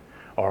private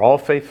are all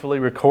faithfully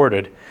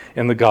recorded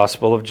in the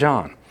Gospel of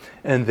John.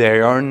 And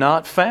they are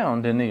not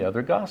found in the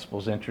other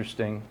Gospels,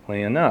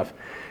 interestingly enough.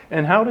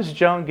 And how does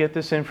John get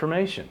this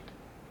information?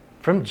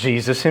 From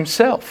Jesus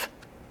himself.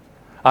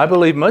 I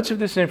believe much of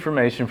this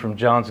information from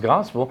John's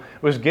Gospel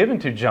was given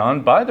to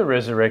John by the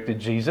resurrected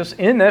Jesus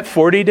in that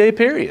 40-day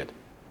period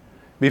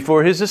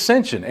before his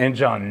ascension, and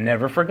John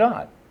never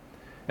forgot.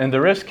 And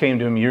the rest came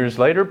to him years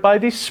later by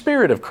the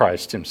Spirit of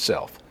Christ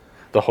himself,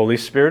 the Holy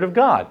Spirit of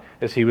God,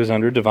 as he was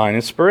under divine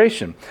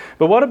inspiration.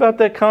 But what about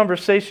that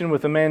conversation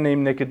with a man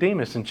named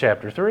Nicodemus in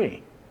chapter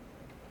 3?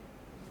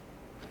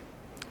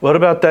 What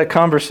about that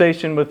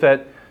conversation with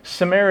that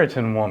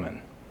Samaritan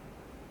woman?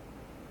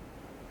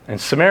 And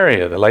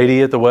Samaria, the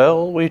lady at the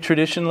well, we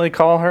traditionally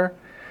call her.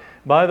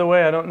 By the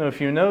way, I don't know if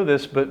you know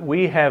this, but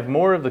we have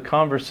more of the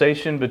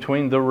conversation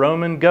between the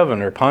Roman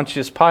governor,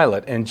 Pontius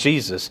Pilate, and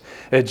Jesus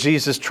at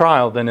Jesus'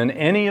 trial than in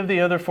any of the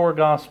other four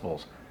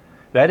Gospels.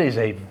 That is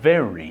a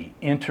very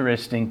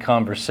interesting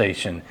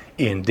conversation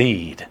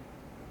indeed.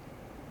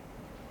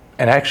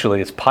 And actually,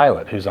 it's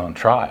Pilate who's on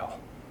trial,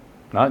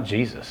 not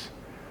Jesus.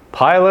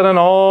 Pilate and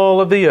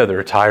all of the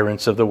other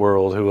tyrants of the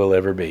world who will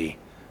ever be.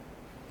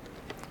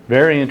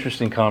 Very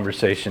interesting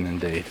conversation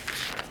indeed.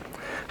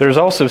 There's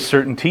also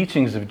certain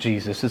teachings of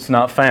Jesus that's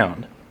not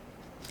found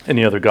in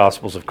the other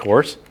Gospels, of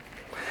course.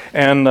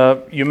 And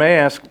you may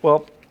ask,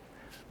 well,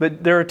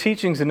 but there are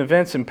teachings and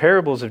events and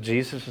parables of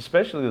Jesus,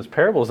 especially those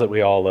parables that we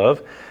all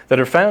love, that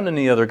are found in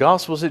the other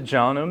Gospels that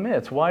John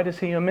omits. Why does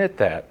he omit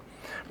that?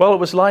 Well, it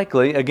was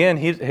likely, again,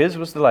 his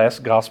was the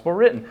last Gospel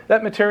written.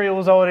 That material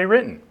was already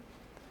written.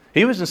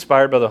 He was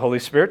inspired by the Holy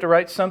Spirit to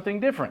write something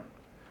different.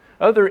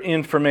 Other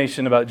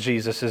information about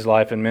Jesus'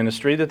 life and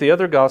ministry that the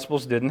other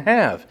Gospels didn't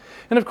have.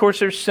 And of course,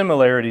 there's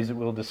similarities that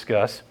we'll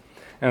discuss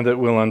and that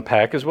we'll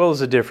unpack, as well as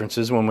the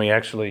differences when we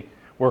actually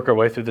work our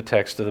way through the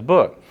text of the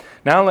book.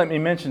 Now let me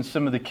mention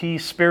some of the key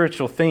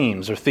spiritual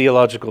themes or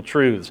theological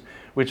truths,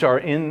 which are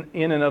in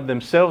and of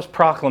themselves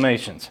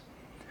proclamations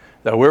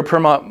that we're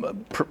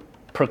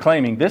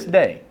proclaiming this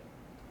day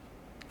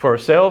for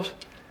ourselves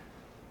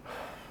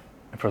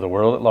and for the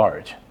world at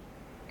large.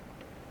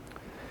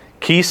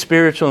 Key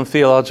spiritual and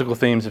theological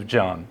themes of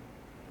John,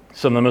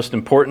 some of the most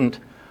important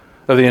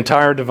of the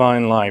entire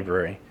divine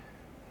library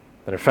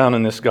that are found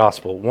in this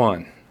gospel.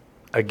 One,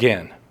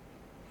 again,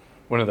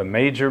 one of the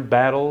major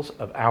battles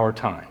of our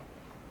time.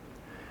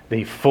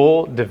 The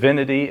full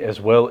divinity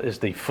as well as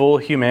the full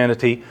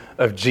humanity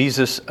of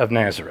Jesus of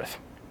Nazareth.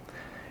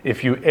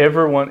 If you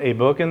ever want a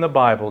book in the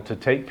Bible to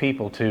take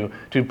people to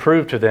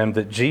prove to them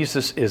that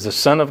Jesus is the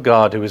Son of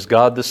God, who is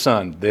God the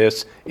Son,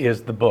 this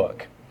is the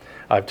book.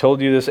 I've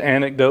told you this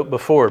anecdote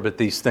before, but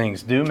these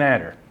things do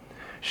matter.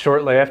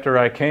 Shortly after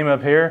I came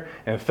up here,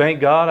 and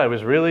thank God I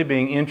was really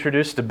being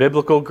introduced to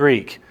biblical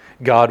Greek.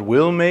 God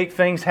will make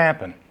things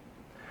happen.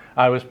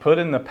 I was put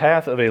in the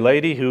path of a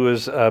lady who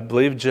was, I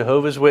believe,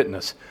 Jehovah's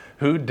Witness,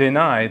 who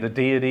denied the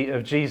deity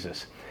of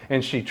Jesus.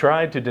 and she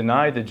tried to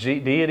deny the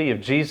deity of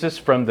Jesus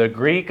from the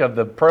Greek of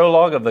the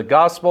prologue of the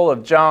Gospel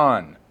of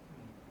John.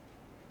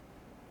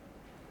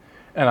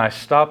 And I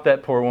stopped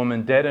that poor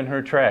woman dead in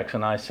her tracks,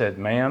 and I said,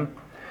 ma'am,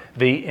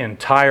 the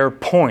entire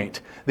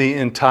point, the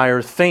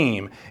entire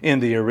theme in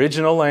the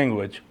original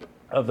language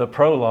of the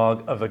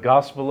prologue of the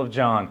Gospel of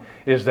John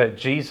is that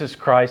Jesus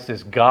Christ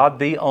is God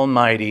the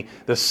Almighty,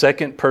 the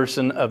second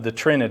person of the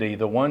Trinity,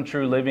 the one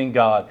true living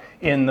God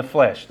in the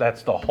flesh.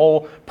 That's the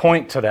whole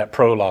point to that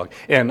prologue.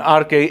 En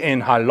arche en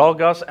hai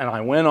logos, and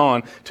I went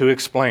on to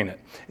explain it.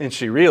 And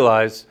she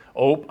realized,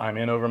 oh, I'm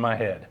in over my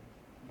head.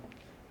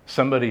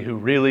 Somebody who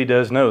really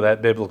does know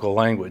that biblical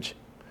language.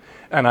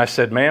 And I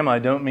said, ma'am, I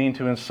don't mean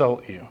to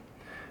insult you.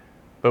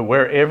 But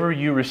wherever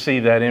you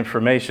receive that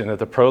information that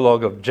the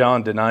prologue of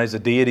John denies the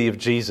deity of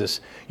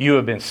Jesus, you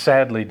have been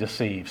sadly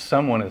deceived.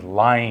 Someone is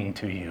lying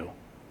to you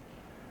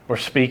or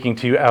speaking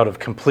to you out of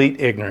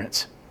complete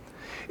ignorance.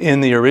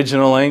 In the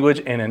original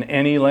language and in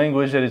any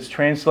language that it's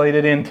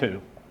translated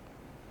into,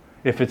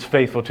 if it's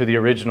faithful to the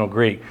original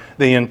Greek,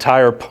 the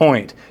entire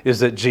point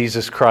is that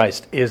Jesus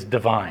Christ is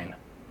divine,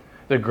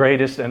 the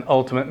greatest and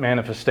ultimate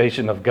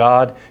manifestation of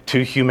God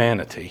to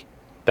humanity.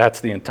 That's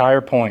the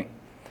entire point.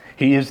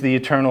 He is the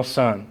eternal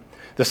Son,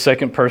 the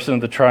second person of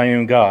the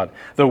triune God,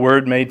 the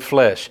Word made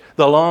flesh,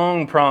 the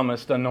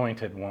long-promised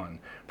anointed one,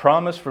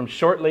 promised from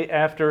shortly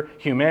after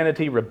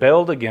humanity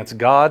rebelled against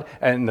God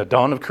and the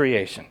dawn of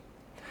creation.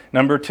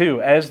 Number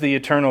two, as the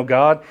eternal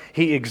God,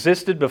 He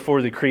existed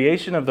before the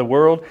creation of the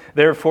world,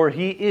 therefore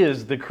He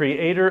is the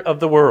creator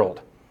of the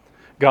world.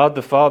 God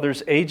the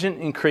Father's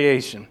agent in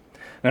creation.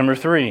 Number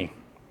three,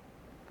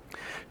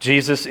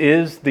 Jesus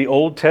is the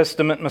Old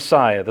Testament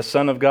Messiah, the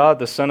Son of God,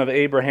 the Son of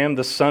Abraham,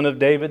 the Son of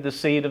David, the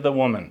seed of the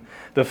woman,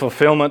 the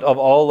fulfillment of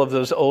all of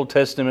those Old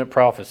Testament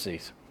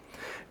prophecies.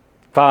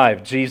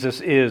 5,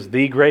 Jesus is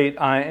the great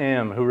I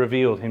Am who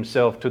revealed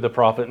Himself to the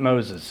prophet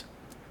Moses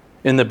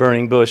in the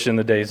burning bush in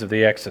the days of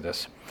the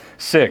Exodus.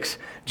 6,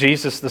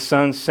 Jesus the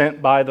Son sent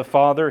by the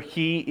Father.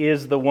 He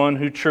is the one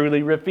who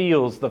truly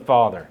reveals the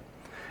Father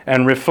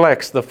and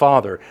reflects the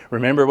Father.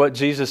 Remember what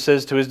Jesus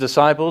says to His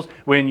disciples?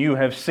 When you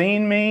have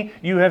seen me,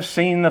 you have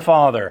seen the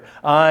Father.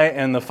 I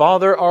and the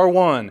Father are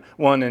one.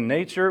 One in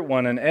nature,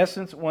 one in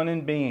essence, one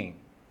in being.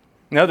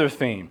 Another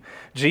theme.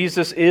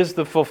 Jesus is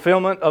the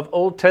fulfillment of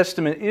Old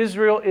Testament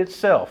Israel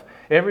itself.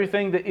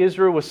 Everything that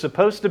Israel was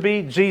supposed to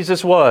be,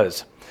 Jesus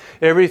was.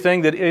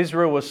 Everything that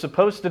Israel was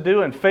supposed to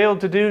do and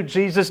failed to do,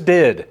 Jesus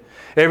did.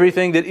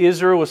 Everything that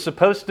Israel was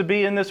supposed to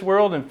be in this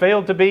world and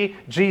failed to be,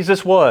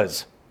 Jesus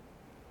was.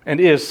 And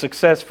is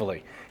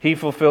successfully. He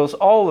fulfills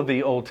all of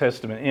the Old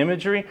Testament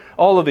imagery,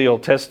 all of the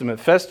Old Testament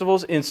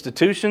festivals,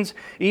 institutions,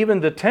 even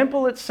the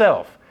temple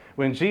itself.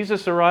 When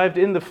Jesus arrived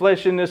in the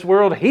flesh in this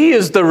world, He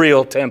is the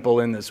real temple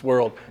in this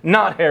world,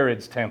 not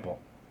Herod's temple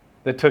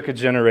that took a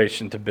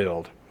generation to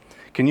build.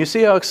 Can you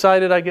see how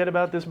excited I get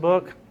about this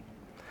book?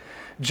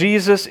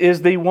 Jesus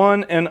is the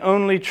one and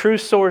only true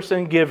source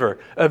and giver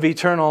of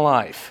eternal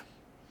life.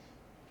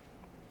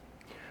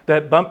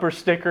 That bumper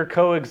sticker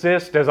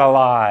coexist is a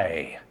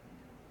lie.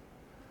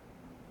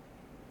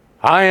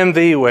 I am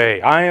the way,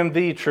 I am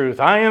the truth,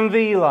 I am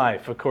the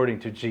life,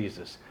 according to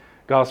Jesus.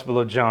 Gospel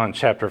of John,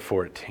 chapter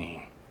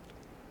 14.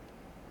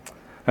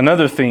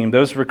 Another theme,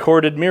 those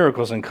recorded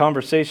miracles and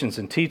conversations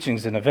and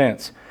teachings and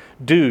events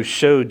do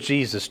show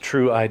Jesus'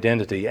 true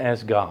identity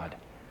as God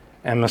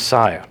and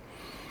Messiah.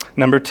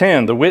 Number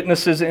 10, the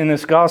witnesses in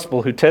this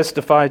gospel who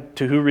testify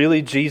to who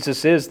really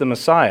Jesus is, the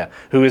Messiah,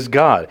 who is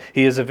God.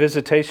 He is a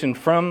visitation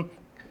from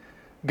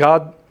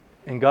God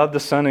and God the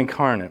Son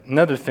incarnate.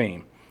 Another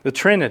theme, the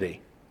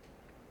Trinity.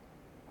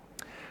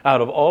 Out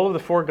of all of the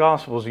four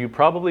Gospels, you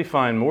probably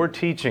find more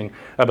teaching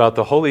about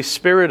the Holy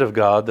Spirit of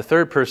God, the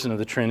third person of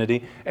the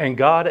Trinity, and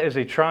God as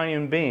a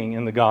triune being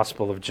in the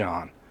Gospel of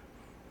John.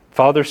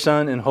 Father,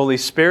 Son, and Holy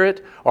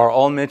Spirit are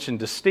all mentioned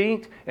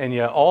distinct, and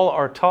yet all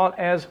are taught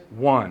as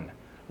one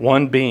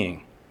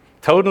being,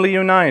 totally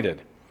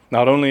united,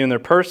 not only in their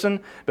person,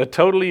 but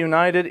totally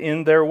united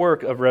in their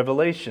work of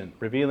revelation,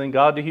 revealing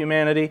God to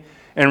humanity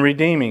and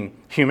redeeming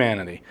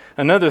humanity.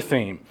 Another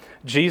theme,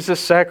 Jesus'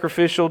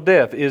 sacrificial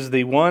death is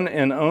the one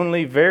and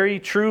only very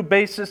true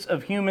basis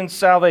of human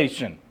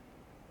salvation.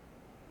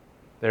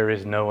 There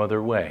is no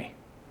other way.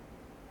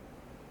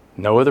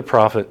 No other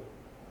prophet,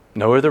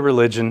 no other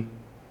religion,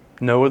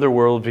 no other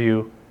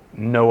worldview,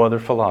 no other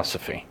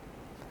philosophy.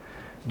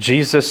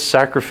 Jesus'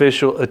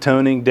 sacrificial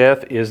atoning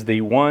death is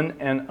the one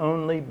and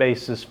only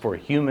basis for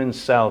human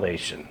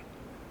salvation.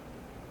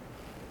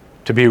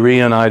 To be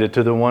reunited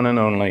to the one and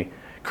only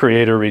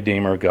Creator,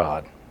 Redeemer,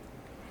 God.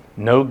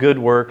 No good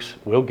works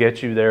will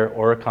get you there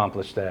or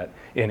accomplish that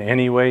in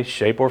any way,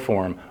 shape, or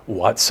form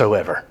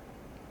whatsoever.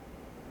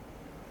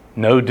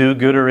 No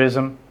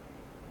do-gooderism,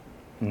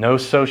 no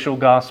social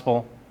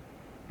gospel,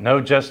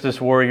 no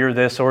justice warrior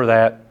this or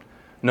that,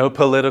 no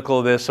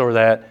political this or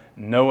that,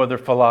 no other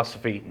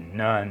philosophy,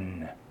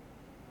 none.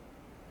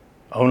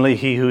 Only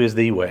He who is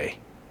the way,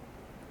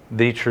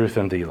 the truth,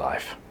 and the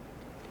life.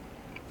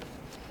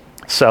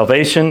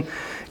 Salvation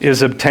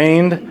is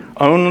obtained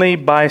only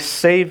by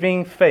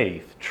saving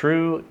faith,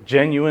 true,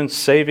 genuine,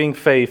 saving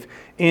faith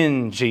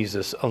in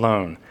Jesus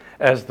alone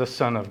as the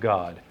Son of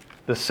God,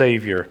 the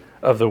Savior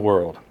of the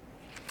world.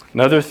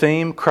 Another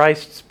theme,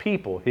 Christ's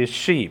people, His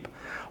sheep.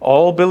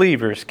 All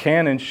believers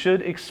can and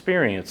should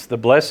experience the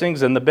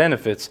blessings and the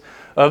benefits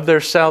of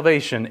their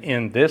salvation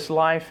in this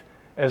life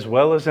as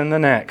well as in the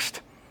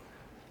next.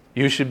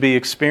 You should be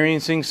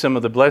experiencing some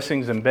of the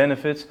blessings and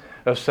benefits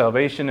of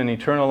salvation and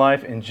eternal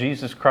life in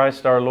Jesus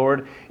Christ our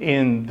Lord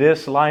in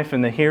this life,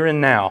 in the here and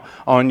now,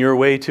 on your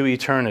way to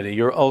eternity,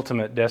 your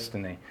ultimate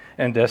destiny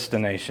and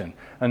destination.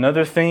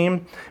 Another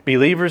theme,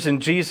 believers in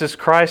Jesus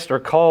Christ are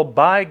called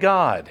by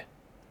God.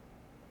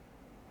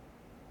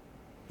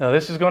 Now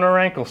this is going to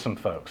rankle some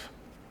folks.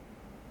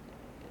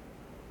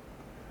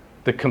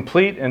 The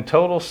complete and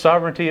total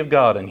sovereignty of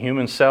God and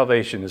human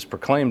salvation is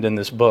proclaimed in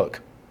this book.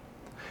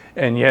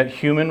 And yet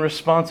human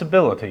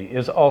responsibility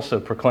is also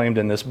proclaimed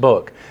in this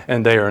book.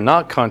 And they are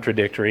not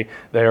contradictory,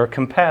 they are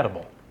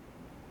compatible.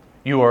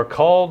 You are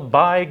called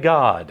by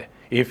God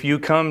if you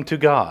come to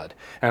God.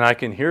 And I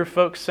can hear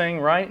folks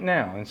saying right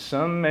now, in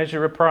some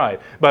measure of pride,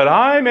 but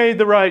I made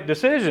the right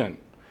decision.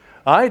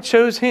 I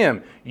chose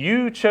Him.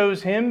 You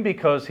chose Him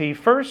because He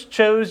first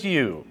chose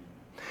you.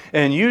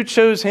 And you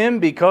chose Him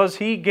because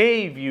He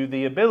gave you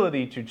the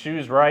ability to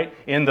choose right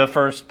in the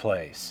first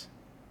place.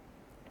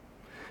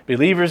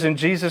 Believers in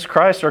Jesus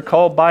Christ are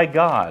called by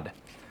God,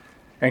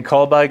 and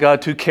called by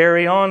God to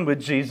carry on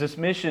with Jesus'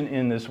 mission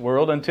in this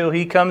world until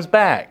He comes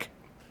back.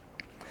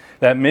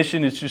 That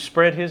mission is to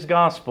spread His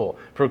gospel,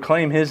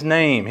 proclaim His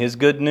name, His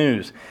good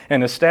news,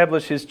 and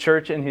establish His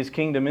church and His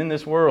kingdom in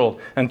this world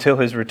until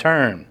His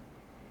return.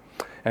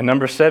 And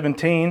number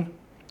 17,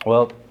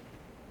 well,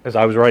 as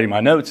I was writing my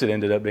notes, it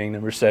ended up being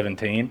number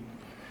 17.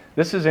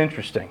 This is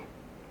interesting.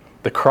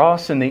 The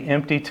cross and the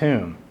empty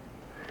tomb.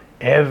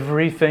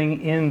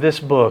 Everything in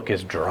this book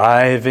is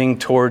driving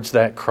towards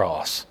that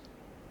cross,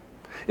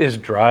 is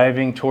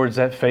driving towards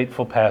that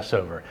fateful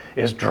Passover,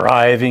 is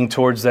driving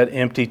towards that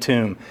empty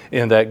tomb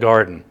in that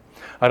garden.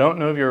 I don't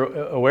know if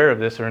you're aware of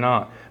this or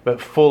not,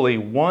 but fully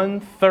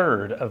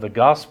 1/3 of the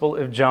Gospel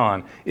of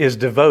John is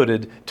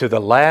devoted to the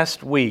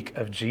last week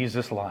of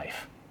Jesus'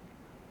 life.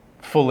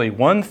 Fully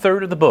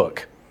 1/3 of the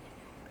book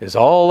is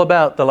all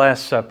about the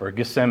Last Supper,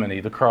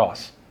 Gethsemane, the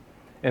cross,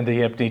 and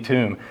the empty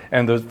tomb,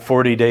 and the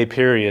 40-day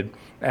period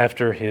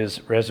after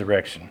His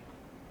resurrection.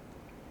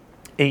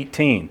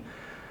 18,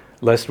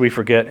 lest we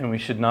forget, and we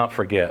should not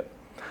forget,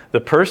 the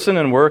person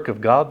and work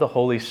of God the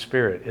Holy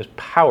Spirit is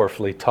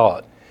powerfully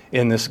taught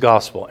in this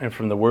gospel and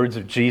from the words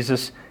of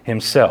Jesus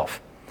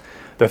Himself.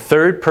 The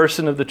third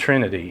person of the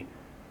Trinity,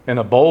 in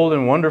a bold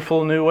and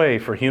wonderful new way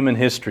for human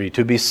history,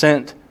 to be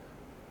sent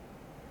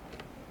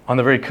on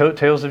the very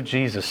coattails of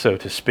Jesus, so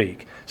to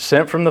speak,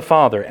 sent from the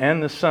Father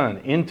and the Son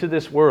into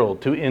this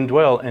world to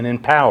indwell and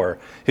empower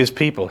His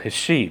people, His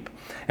sheep.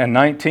 And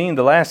 19,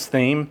 the last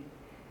theme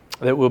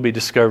that we'll be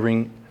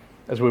discovering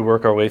as we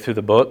work our way through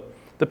the book,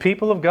 the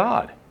people of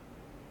God.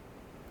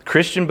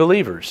 Christian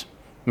believers,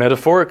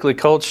 metaphorically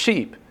called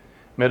sheep,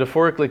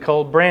 metaphorically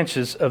called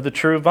branches of the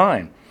true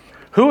vine.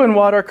 Who and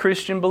what are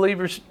Christian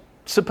believers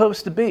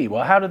supposed to be?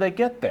 Well, how do they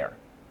get there?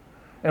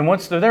 And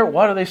once they're there,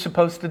 what are they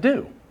supposed to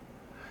do?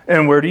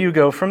 And where do you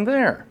go from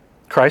there?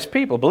 Christ's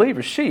people,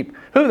 believers, sheep,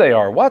 who they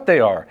are,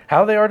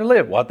 how they are to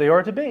live, what they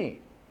are to be.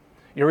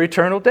 Your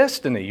eternal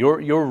destiny,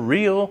 your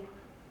real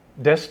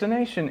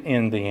destination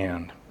in the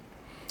end.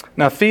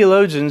 Now,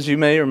 theologians, you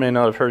may or may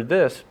not have heard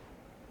this.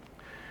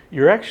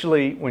 You're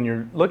actually, when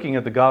you're looking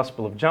at the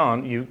Gospel of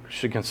John, you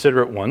should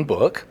consider it one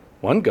book,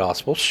 one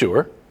gospel,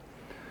 sure.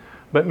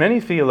 But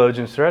many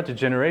theologians throughout the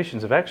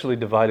generations have actually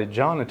divided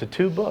John into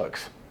two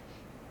books.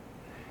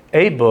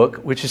 A book,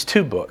 which is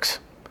two books,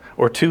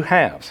 or two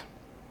halves.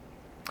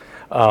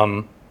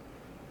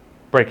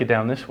 Break it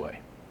down this way.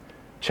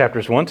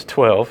 Chapters 1 to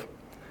 12,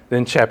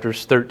 then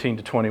chapters 13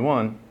 to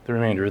 21, the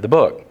remainder of the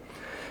book.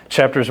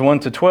 Chapters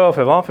 1 to 12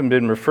 have often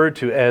been referred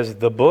to as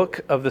the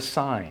book of the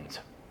signs.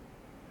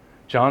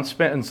 John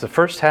spends the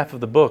first half of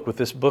the book with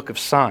this book of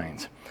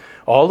signs.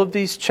 All of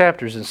these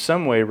chapters in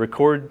some way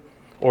record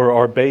or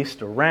are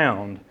based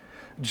around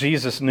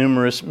Jesus'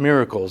 numerous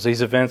miracles,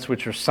 these events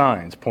which are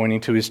signs pointing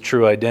to His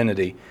true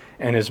identity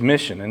and His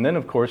mission. And then,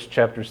 of course,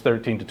 chapters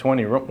 13 to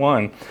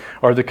 21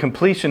 are the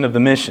completion of the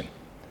mission.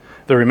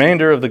 The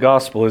remainder of the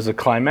gospel is a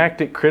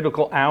climactic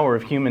critical hour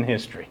of human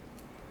history.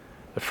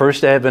 The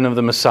first advent of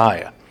the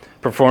Messiah,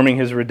 performing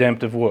His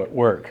redemptive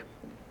work.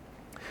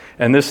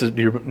 And this is,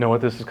 do you know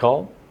what this is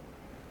called?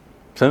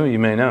 Some of you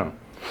may know.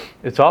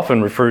 It's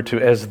often referred to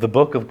as the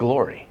book of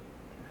glory,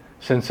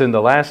 since in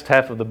the last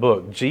half of the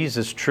book,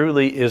 Jesus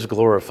truly is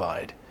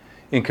glorified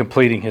in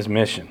completing His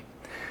mission.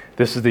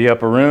 This is the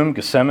upper room,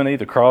 Gethsemane,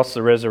 the cross,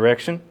 the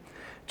resurrection.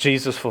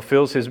 Jesus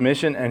fulfills His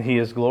mission and He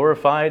is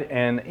glorified,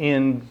 and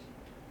in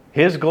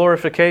His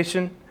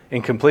glorification,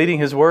 in completing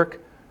His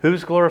work,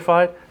 who's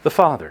glorified? The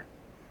Father.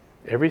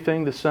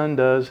 Everything the Son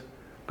does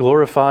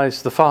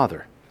glorifies the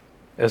Father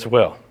as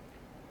well.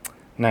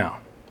 Now,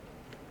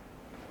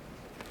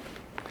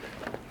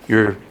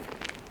 you're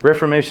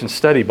Reformation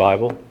Study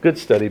Bible, good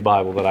study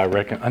Bible that I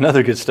recommend,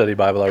 another good study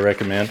Bible I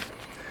recommend,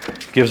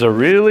 gives a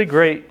really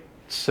great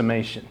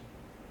summation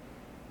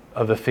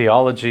of the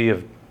theology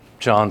of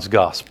John's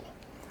Gospel.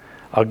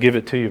 I'll give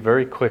it to you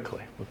very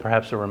quickly, with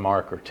perhaps a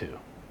remark or two.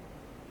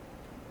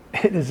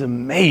 It is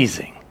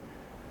amazing,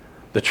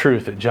 the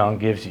truth that John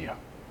gives you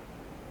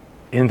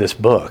in this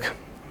book.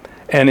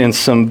 And in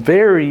some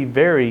very,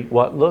 very,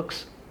 what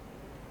looks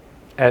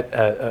at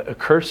a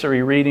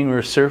cursory reading or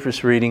a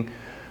surface reading,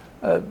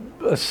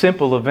 a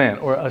simple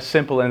event, or a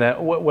simple in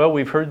that, well,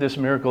 we've heard this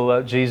miracle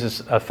of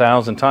Jesus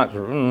 1,000 times.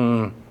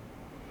 You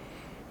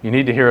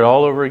need to hear it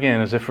all over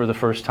again as if for the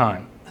first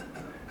time.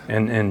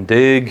 And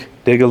dig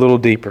a little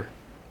deeper.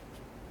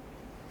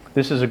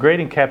 This is a great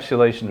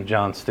encapsulation of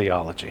John's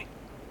theology.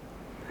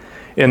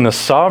 In the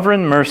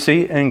sovereign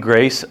mercy and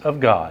grace of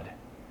God,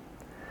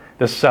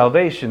 the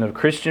salvation of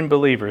Christian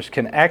believers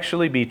can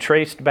actually be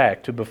traced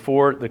back to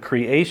before the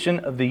creation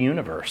of the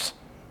universe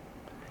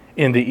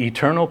in the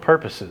eternal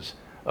purposes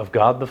of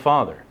God the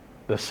Father,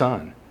 the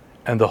Son,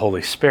 and the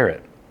Holy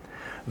Spirit.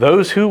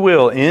 Those who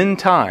will, in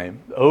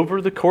time,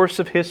 over the course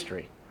of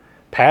history,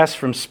 pass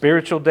from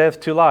spiritual death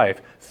to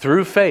life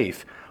through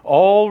faith,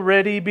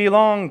 already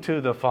belong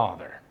to the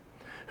Father,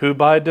 who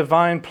by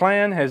divine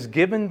plan has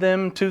given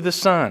them to the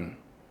Son.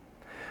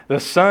 The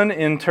Son,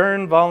 in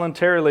turn,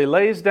 voluntarily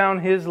lays down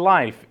His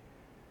life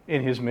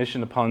in His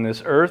mission upon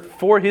this earth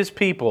for His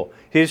people,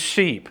 His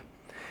sheep.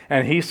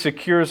 And He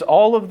secures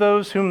all of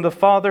those whom the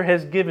Father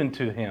has given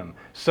to Him,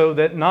 so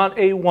that not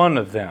a one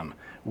of them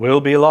will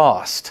be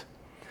lost.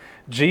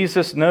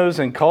 Jesus knows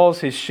and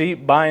calls His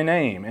sheep by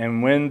name,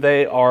 and when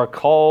they are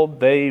called,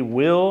 they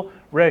will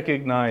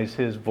recognize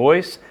His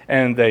voice,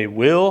 and they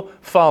will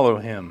follow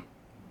Him.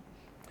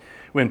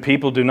 When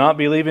people do not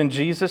believe in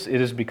Jesus, it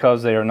is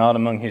because they are not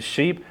among His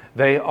sheep.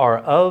 They are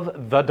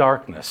of the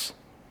darkness,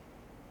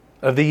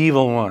 of the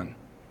evil one,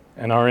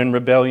 and are in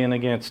rebellion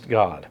against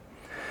God.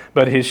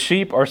 But His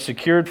sheep are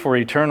secured for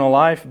eternal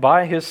life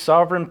by His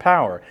sovereign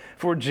power.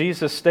 For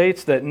Jesus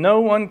states that no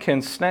one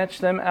can snatch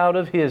them out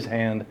of His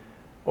hand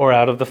or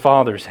out of the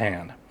Father's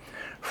hand.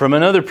 From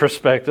another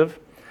perspective,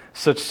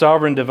 such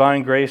sovereign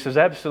divine grace is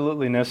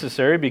absolutely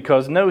necessary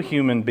because no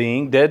human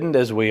being, deadened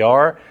as we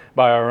are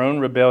by our own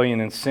rebellion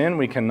and sin,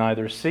 we can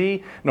neither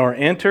see nor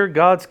enter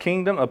God's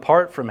kingdom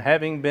apart from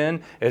having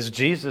been, as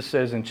Jesus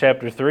says in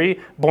chapter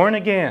 3, born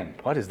again.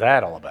 What is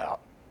that all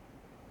about?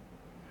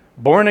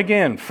 Born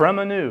again from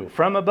anew,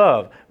 from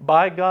above,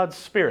 by God's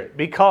Spirit,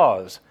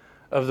 because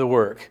of the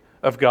work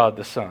of God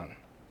the Son.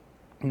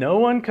 No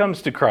one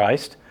comes to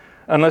Christ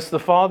unless the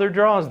Father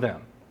draws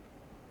them.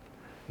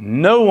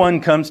 No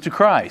one comes to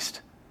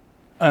Christ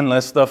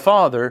unless the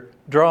Father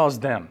draws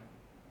them.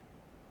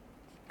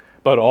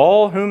 But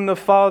all whom the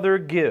Father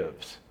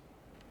gives,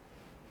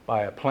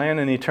 by a plan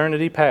in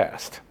eternity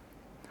past,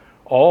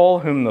 all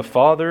whom the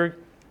Father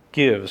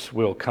gives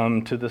will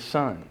come to the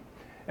Son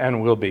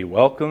and will be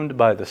welcomed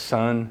by the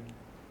Son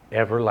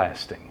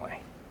everlastingly.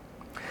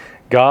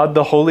 God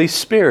the Holy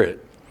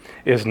Spirit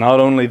is not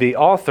only the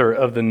author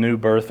of the new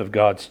birth of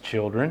God's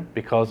children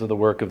because of the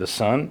work of the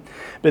Son,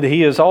 but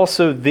He is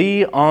also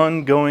the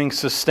ongoing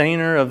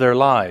sustainer of their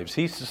lives.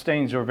 He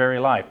sustains your very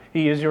life.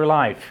 He is your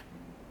life.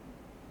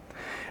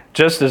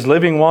 Just as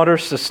living water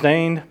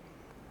sustained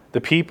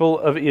the people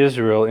of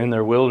Israel in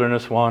their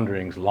wilderness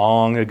wanderings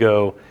long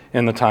ago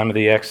in the time of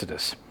the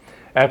Exodus.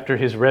 After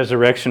His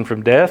resurrection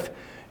from death,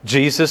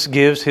 Jesus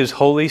gives His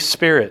Holy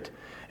Spirit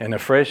in a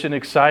fresh and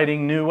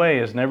exciting new way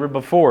as never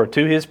before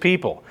to His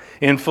people,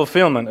 in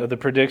fulfillment of the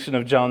prediction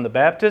of John the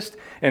Baptist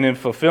and in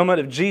fulfillment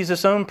of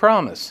Jesus' own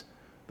promise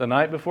the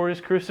night before His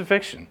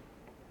crucifixion.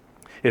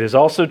 It is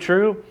also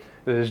true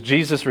that as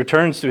Jesus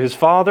returns to His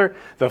Father,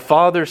 the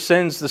Father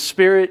sends the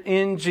Spirit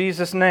in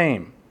Jesus'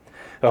 name.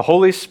 The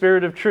Holy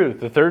Spirit of truth,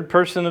 the third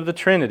person of the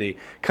Trinity,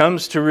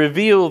 comes to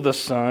reveal the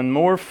Son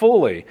more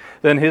fully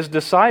than His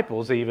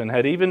disciples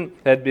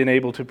had been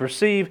able to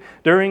perceive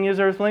during His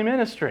earthly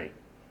ministry.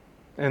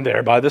 And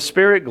thereby the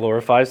Spirit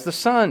glorifies the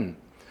Son.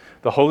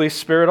 The Holy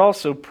Spirit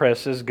also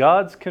presses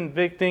God's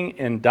convicting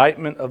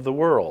indictment of the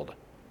world.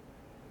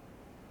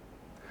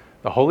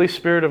 The Holy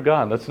Spirit of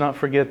God, let's not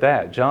forget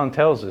that. John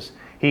tells us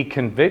He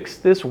convicts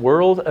this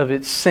world of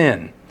its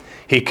sin.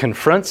 He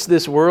confronts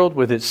this world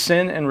with its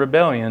sin and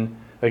rebellion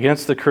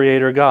against the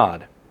Creator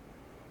God.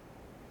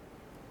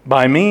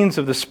 By means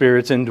of the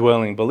Spirit's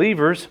indwelling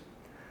believers,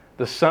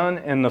 the Son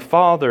and the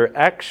Father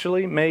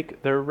actually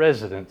make their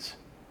residence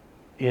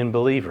in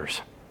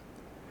believers,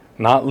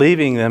 not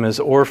leaving them as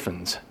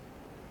orphans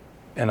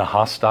in a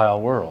hostile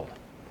world,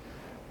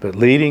 but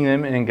leading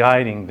them and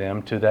guiding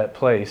them to that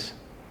place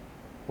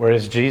where,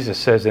 as Jesus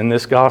says in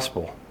this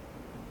gospel,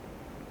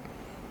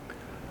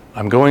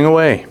 I'm going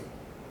away,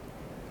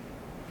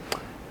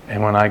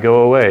 and when I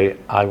go away,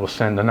 I will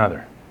send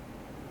another.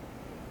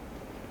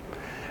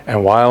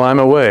 And while I'm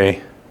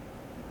away,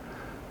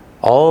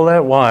 all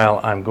that while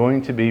I'm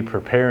going to be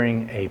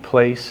preparing a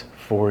place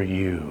for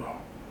you,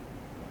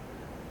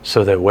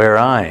 so that where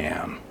I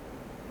am,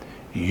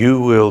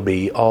 you will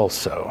be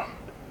also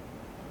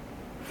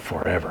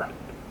forever.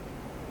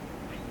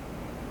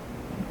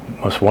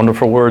 Most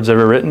wonderful words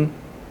ever written,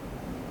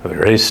 the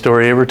greatest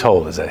story ever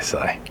told, as they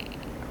say.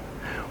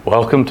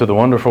 Welcome to the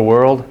wonderful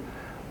world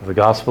of the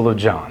Gospel of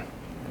John.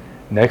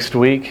 Next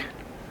week,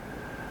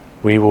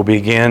 we will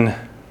begin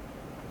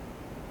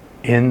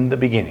in the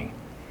beginning.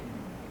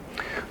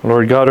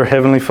 Lord God, our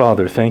Heavenly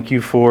Father, thank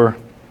you for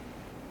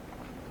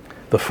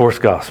the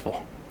fourth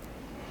Gospel.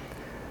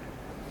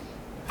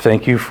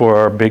 Thank you for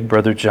our big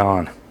brother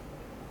John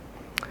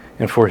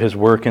and for his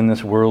work in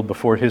this world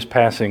before his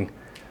passing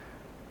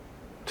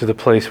to the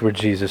place where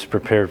Jesus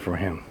prepared for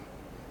him.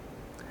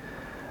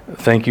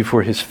 Thank you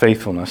for his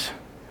faithfulness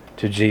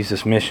to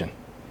Jesus' mission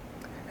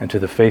and to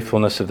the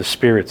faithfulness of the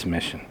Spirit's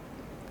mission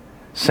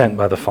sent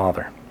by the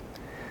Father.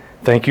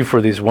 Thank you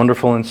for these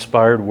wonderful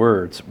inspired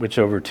words which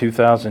over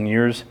 2,000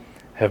 years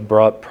have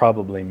brought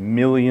probably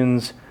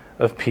millions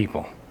of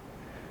people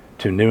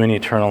to new and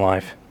eternal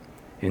life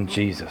in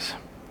Jesus.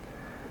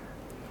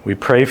 We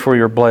pray for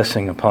your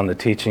blessing upon the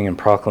teaching and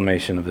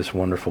proclamation of this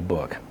wonderful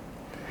book.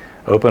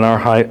 Open our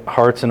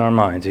hearts and our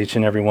minds, each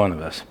and every one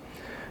of us,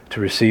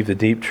 to receive the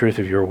deep truth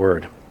of your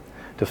word,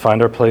 to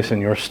find our place in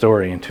your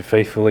story, and to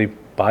faithfully,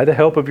 by the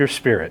help of your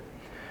Spirit,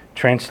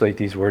 translate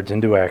these words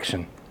into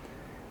action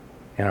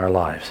in our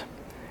lives.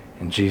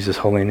 In Jesus'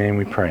 holy name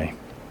we pray.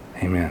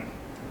 Amen.